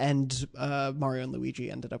that and Mario and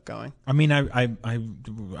Luigi ended up going. I mean, I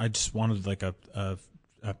just wanted like a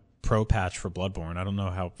pro patch for Bloodborne. I don't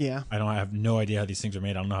know how. Yeah. I have no idea how these things are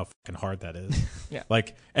made. I don't know how fucking hard that is. Yeah.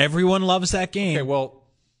 Like everyone loves that game. Okay, well,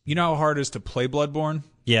 you know how hard it is to play Bloodborne?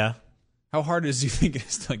 Yeah. How hard do you think it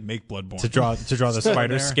is to like make Bloodborne? To draw the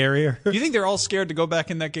spiders scarier? You think they're all scared to go back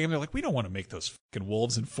in that game? They're like, we don't want to make those fucking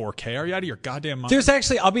wolves in 4K. Are you out of your goddamn mind? There's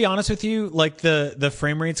actually, I'll be honest with you, like the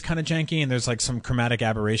frame rate's kind of janky and there's like some chromatic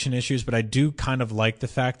aberration issues, but I do kind of like the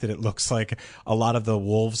fact that it looks like a lot of the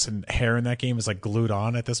wolves and hair in that game is like glued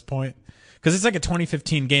on at this point. Because it's like a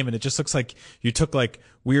 2015 game, and it just looks like you took like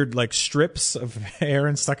weird like strips of hair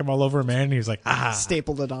and stuck them all over a man, and he was like,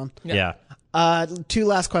 stapled it on. Yeah. Two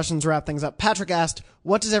last questions to wrap things up. Patrick asked,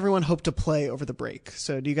 what does everyone hope to play over the break?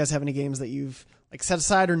 So do you guys have any games that you've like set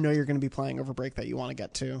aside or know you're going to be playing over break that you want to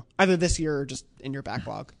get to either this year or just in your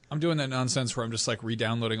backlog? I'm doing that nonsense where I'm just like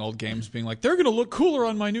re-downloading old games, being like, they're going to look cooler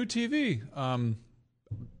on my new TV.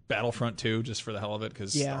 Battlefront 2, just for the hell of it,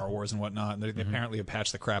 because Star Wars and whatnot. And they apparently have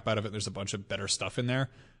patched the crap out of it. There's a bunch of better stuff in there.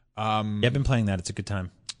 Yeah, I've been playing that. It's a good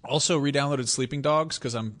time. Also re-downloaded Sleeping Dogs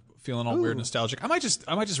because I'm feeling all weird nostalgic. I might just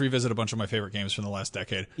revisit a bunch of my favorite games from the last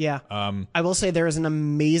decade. Yeah. I will say there is an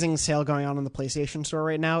amazing sale going on the PlayStation Store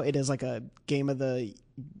right now. It is like a game of the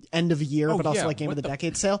end of year, but also like game of the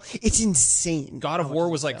decade sale. It's insane. God of War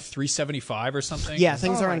was like $375 or something. Yeah,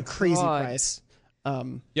 things are on crazy price.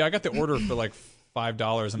 Yeah, I got the order for like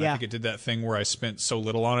 $5, and I think it did that thing where I spent so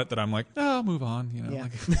little on it that I'm like, I'll move on. You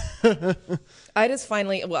know, I just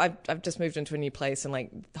finally, I've just moved into a new place, and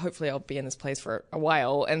like hopefully I'll be in this place for a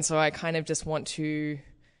while, and so I kind of just want to,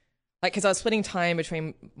 like, because I was splitting time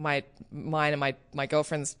between mine and my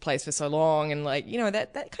girlfriend's place for so long, and like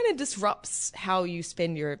that kind of disrupts how you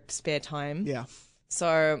spend your spare time. Yeah.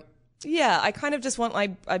 So. Yeah, I kind of just want, I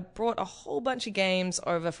brought a whole bunch of games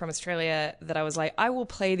over from Australia that I was like, I will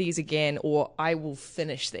play these again or I will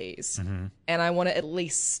finish these. Mm-hmm. And I want to at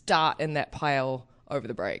least start in that pile over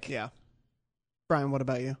the break. Yeah. Brian, what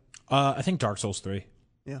about you? I think Dark Souls 3.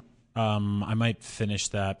 Yeah. I might finish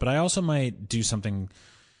that, but I also might do something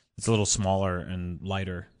that's a little smaller and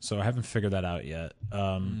lighter. So I haven't figured that out yet.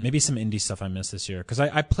 Maybe some indie stuff I missed this year. Because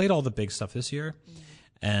I played all the big stuff this year,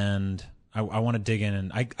 and I want to dig in,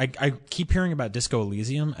 and I keep hearing about Disco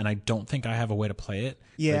Elysium, and I don't think I have a way to play it.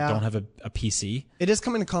 Yeah, I don't have a PC. It is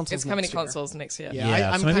coming to consoles. It's coming to consoles next year.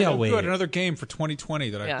 Yeah, so maybe I'll wait. Good, another game for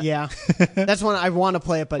 2020 that I. Yeah, that's one I want to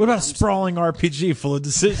play it. But what about a sprawling RPG full of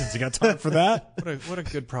decisions? You got time for that? What a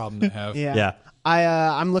good problem to have. Yeah.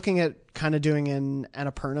 I'm looking at kind of doing an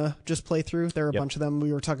Annapurna just playthrough. There are a bunch of them.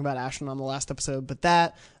 We were talking about Ashen on the last episode, but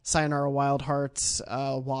that, Sayonara Wild Hearts,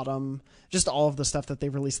 Wadham, just all of the stuff that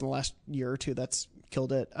they've released in the last year or two that's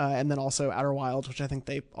killed it. And then also Outer Wilds, which I think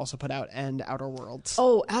they also put out, and Outer Worlds.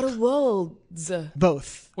 Oh, Outer Worlds.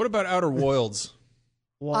 Both. What about Outer Worlds?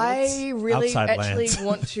 I really Outside actually lands.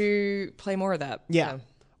 want to play more of that. Yeah.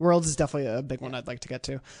 Worlds is definitely a big one I'd like to get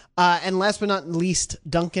to. And last but not least,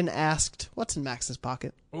 Duncan asked, what's in Max's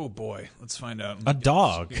pocket? Oh, boy. Let's find out. A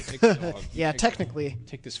dog. Take the dog. Yeah, technically.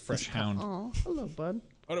 Take this fresh hound. Oh, hello, bud.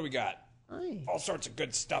 What do we got? Hi. All sorts of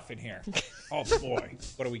good stuff in here. Oh, boy.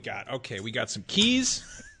 What do we got? Okay, we got some keys.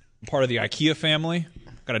 part of the IKEA family.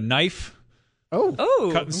 Got a knife.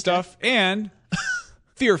 Oh, cutting stuff, and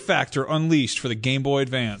Fear Factor Unleashed for the Game Boy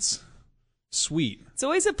Advance. Sweet. It's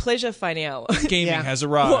always a pleasure finding out Gaming has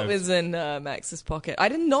arrived. what was in Max's pocket. I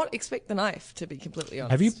did not expect the knife, to be completely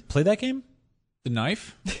honest. Have you played that game? The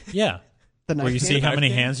knife? Yeah. The knife Where you game? see how many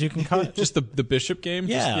game? hands you can cut? Just the bishop game?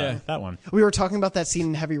 Yeah, that one. We were talking about that scene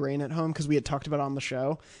in Heavy Rain at home because we had talked about it on the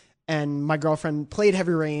show. And my girlfriend played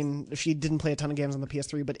Heavy Rain. She didn't play a ton of games on the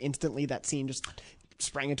PS3, but instantly that scene just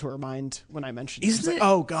sprang into her mind when I mentioned it. Isn't it?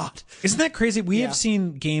 Oh, God. Isn't that crazy? We Yeah. have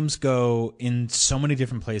seen games go in so many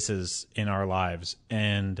different places in our lives,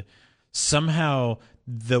 and somehow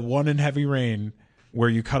the one in Heavy Rain where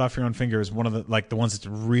you cut off your own finger is one of the ones that's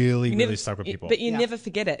really stuck with people. But you never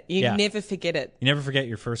forget it. You never forget it. You never forget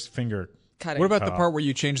your first finger. What about the part where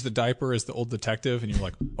you change the diaper as the old detective and you're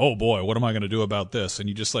like, oh boy, what am I going to do about this? And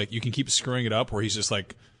you just you can keep screwing it up where he's just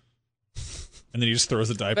like, and then he just throws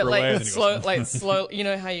the diaper But away. And like then he slow, you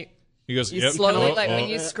know how you yep. slowly, when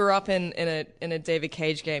you screw up in a David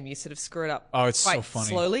Cage game, you sort of screw it up. Oh, it's quite so funny.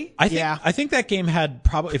 Slowly. I think that game had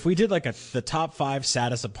probably, if we did the top 5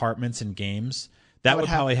 saddest apartments in games, that would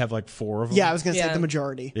probably have 4 of them. Yeah, I was going to say the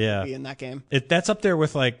majority would be in that game. That's up there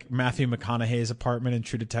with Matthew McConaughey's apartment in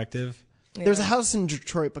True Detective. Yeah. There's a house in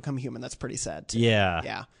Detroit, Become Human. That's pretty sad, too. Yeah.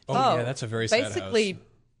 Yeah. Oh, yeah, that's a very sad basically, house.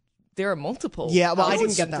 there are multiple. Yeah, well, I didn't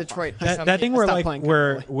houses get in that Detroit. That thing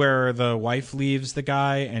where the wife leaves the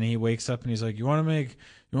guy and he wakes up and he's like, you want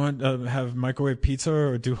to have microwave pizza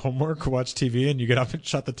or do homework or watch TV? And you get up and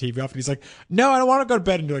shut the TV off and he's like, no, I don't want to go to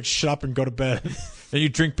bed. And you're like, shut up and go to bed. And you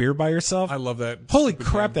drink beer by yourself. I love that. Holy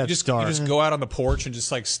crap, that's dark. You just go out on the porch and just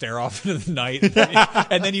stare off into the night.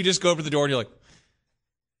 And then you just go up to the door and you're like,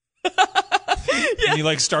 and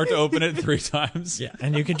you start to open it 3 times. Yeah,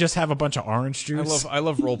 and you can just have a bunch of orange juice. I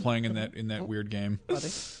love role playing in that weird game.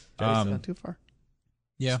 Not too far.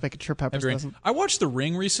 Yeah, just making sure Peppers doesn't. I watched The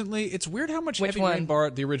Ring recently. It's weird how much Which Heavy one? Rain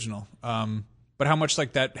borrowed the original. But how much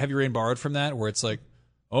that Heavy Rain borrowed from that, where it's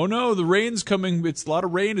oh no, the rain's coming. It's a lot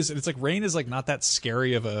of rain. It's rain is not that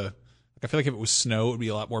scary of a. I feel like if it was snow, it would be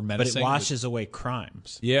a lot more menacing. But it washes away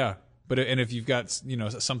crimes. Yeah, but and if you've got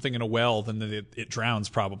something in a well, then it drowns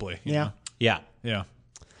probably. You know? Yeah.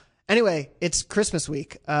 Anyway, it's Christmas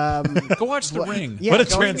week. Go watch The Ring. Yeah, what a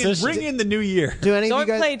transition. Bring in the new year. Don't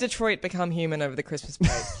play Detroit Become Human over the Christmas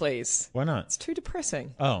break, please. Why not? It's too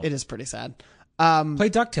depressing. Oh, it is pretty sad. Play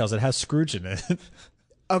DuckTales. It has Scrooge in it.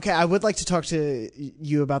 Okay, I would like to talk to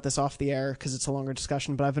you about this off the air because it's a longer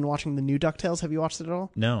discussion. But I've been watching the new DuckTales. Have you watched it at all?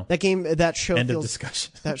 No. That show End of feels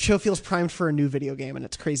discussion. That show feels primed for a new video game, and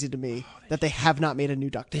it's crazy to me that they have not made a new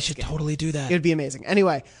DuckTales. They should game. totally do that. It would be amazing.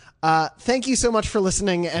 Anyway, thank you so much for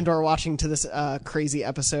listening and/or watching to this crazy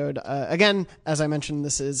episode. Again, as I mentioned,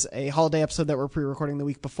 this is a holiday episode that we're pre-recording the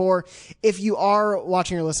week before. If you are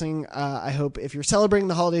watching or listening, I hope if you're celebrating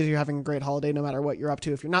the holidays, you're having a great holiday, no matter what you're up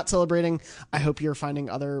to. If you're not celebrating, I hope you're finding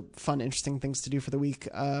other fun, interesting things to do for the week.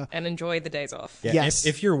 And enjoy the days off. Yeah, yes.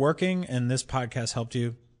 If you're working and this podcast helped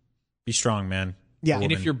you, be strong, man. Yeah.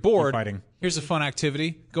 And if you're bored, here's a fun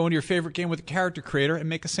activity. Go into your favorite game with a character creator and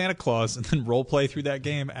make a Santa Claus and then role play through that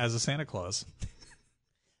game as a Santa Claus.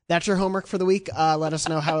 That's your homework for the week. Let us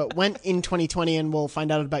know how it went in 2020 and we'll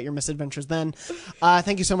find out about your misadventures then.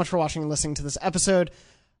 Thank you so much for watching and listening to this episode.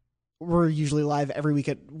 We're usually live every week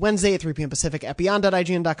at Wednesday at 3 p.m. Pacific at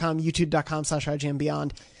beyond.ign.com,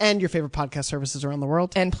 youtube.com/IGNBeyond, and your favorite podcast services around the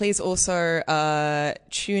world. And please also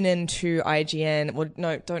tune in to IGN. Well,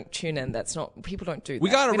 no, don't tune in. That's not, people don't do that. We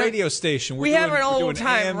got a radio station. We have an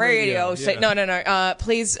old-time radio station. Yeah. No.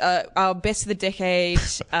 Please, our Best of the Decade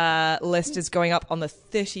list is going up on the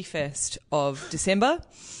 31st of December.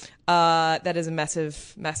 That is a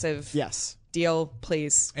massive yes. deal,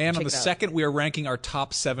 please. And on check the it out. 2nd, we are ranking our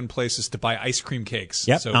top 7 places to buy ice cream cakes.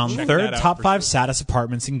 Yep. So On check 3rd, that out top for 5 sure. saddest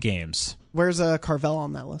apartments in games. Where's Carvel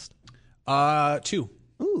on that list? 2.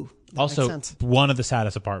 Ooh. Also, makes sense. one of the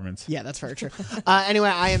saddest apartments. Yeah, that's very true. Anyway,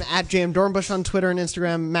 I am at JM Dornbush on Twitter and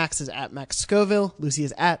Instagram. Max is at Max Scoville. Lucy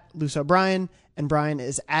is at Luce O'Brien. And Brian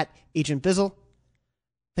is at Agent Bizzle.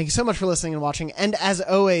 Thank you so much for listening and watching. And as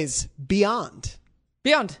always, Beyond.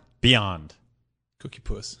 Beyond. Cookie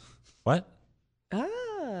puss. What?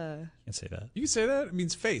 Can't say that. You can say that. It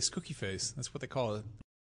means face. Cookie face. That's what they call it.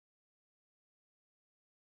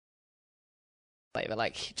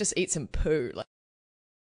 Like, just eat some poo.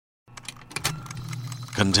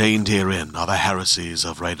 Contained herein are the heresies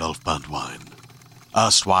of Radolf Burntwine,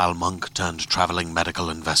 erstwhile monk turned traveling medical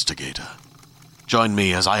investigator. Join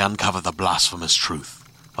me as I uncover the blasphemous truth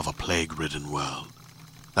of a plague-ridden world,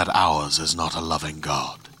 that ours is not a loving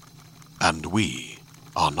God, and we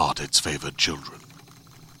are not its favored children.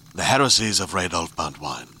 The heresies of Radolf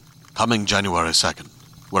Burntwine, Coming January 2nd,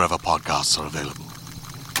 wherever podcasts are available.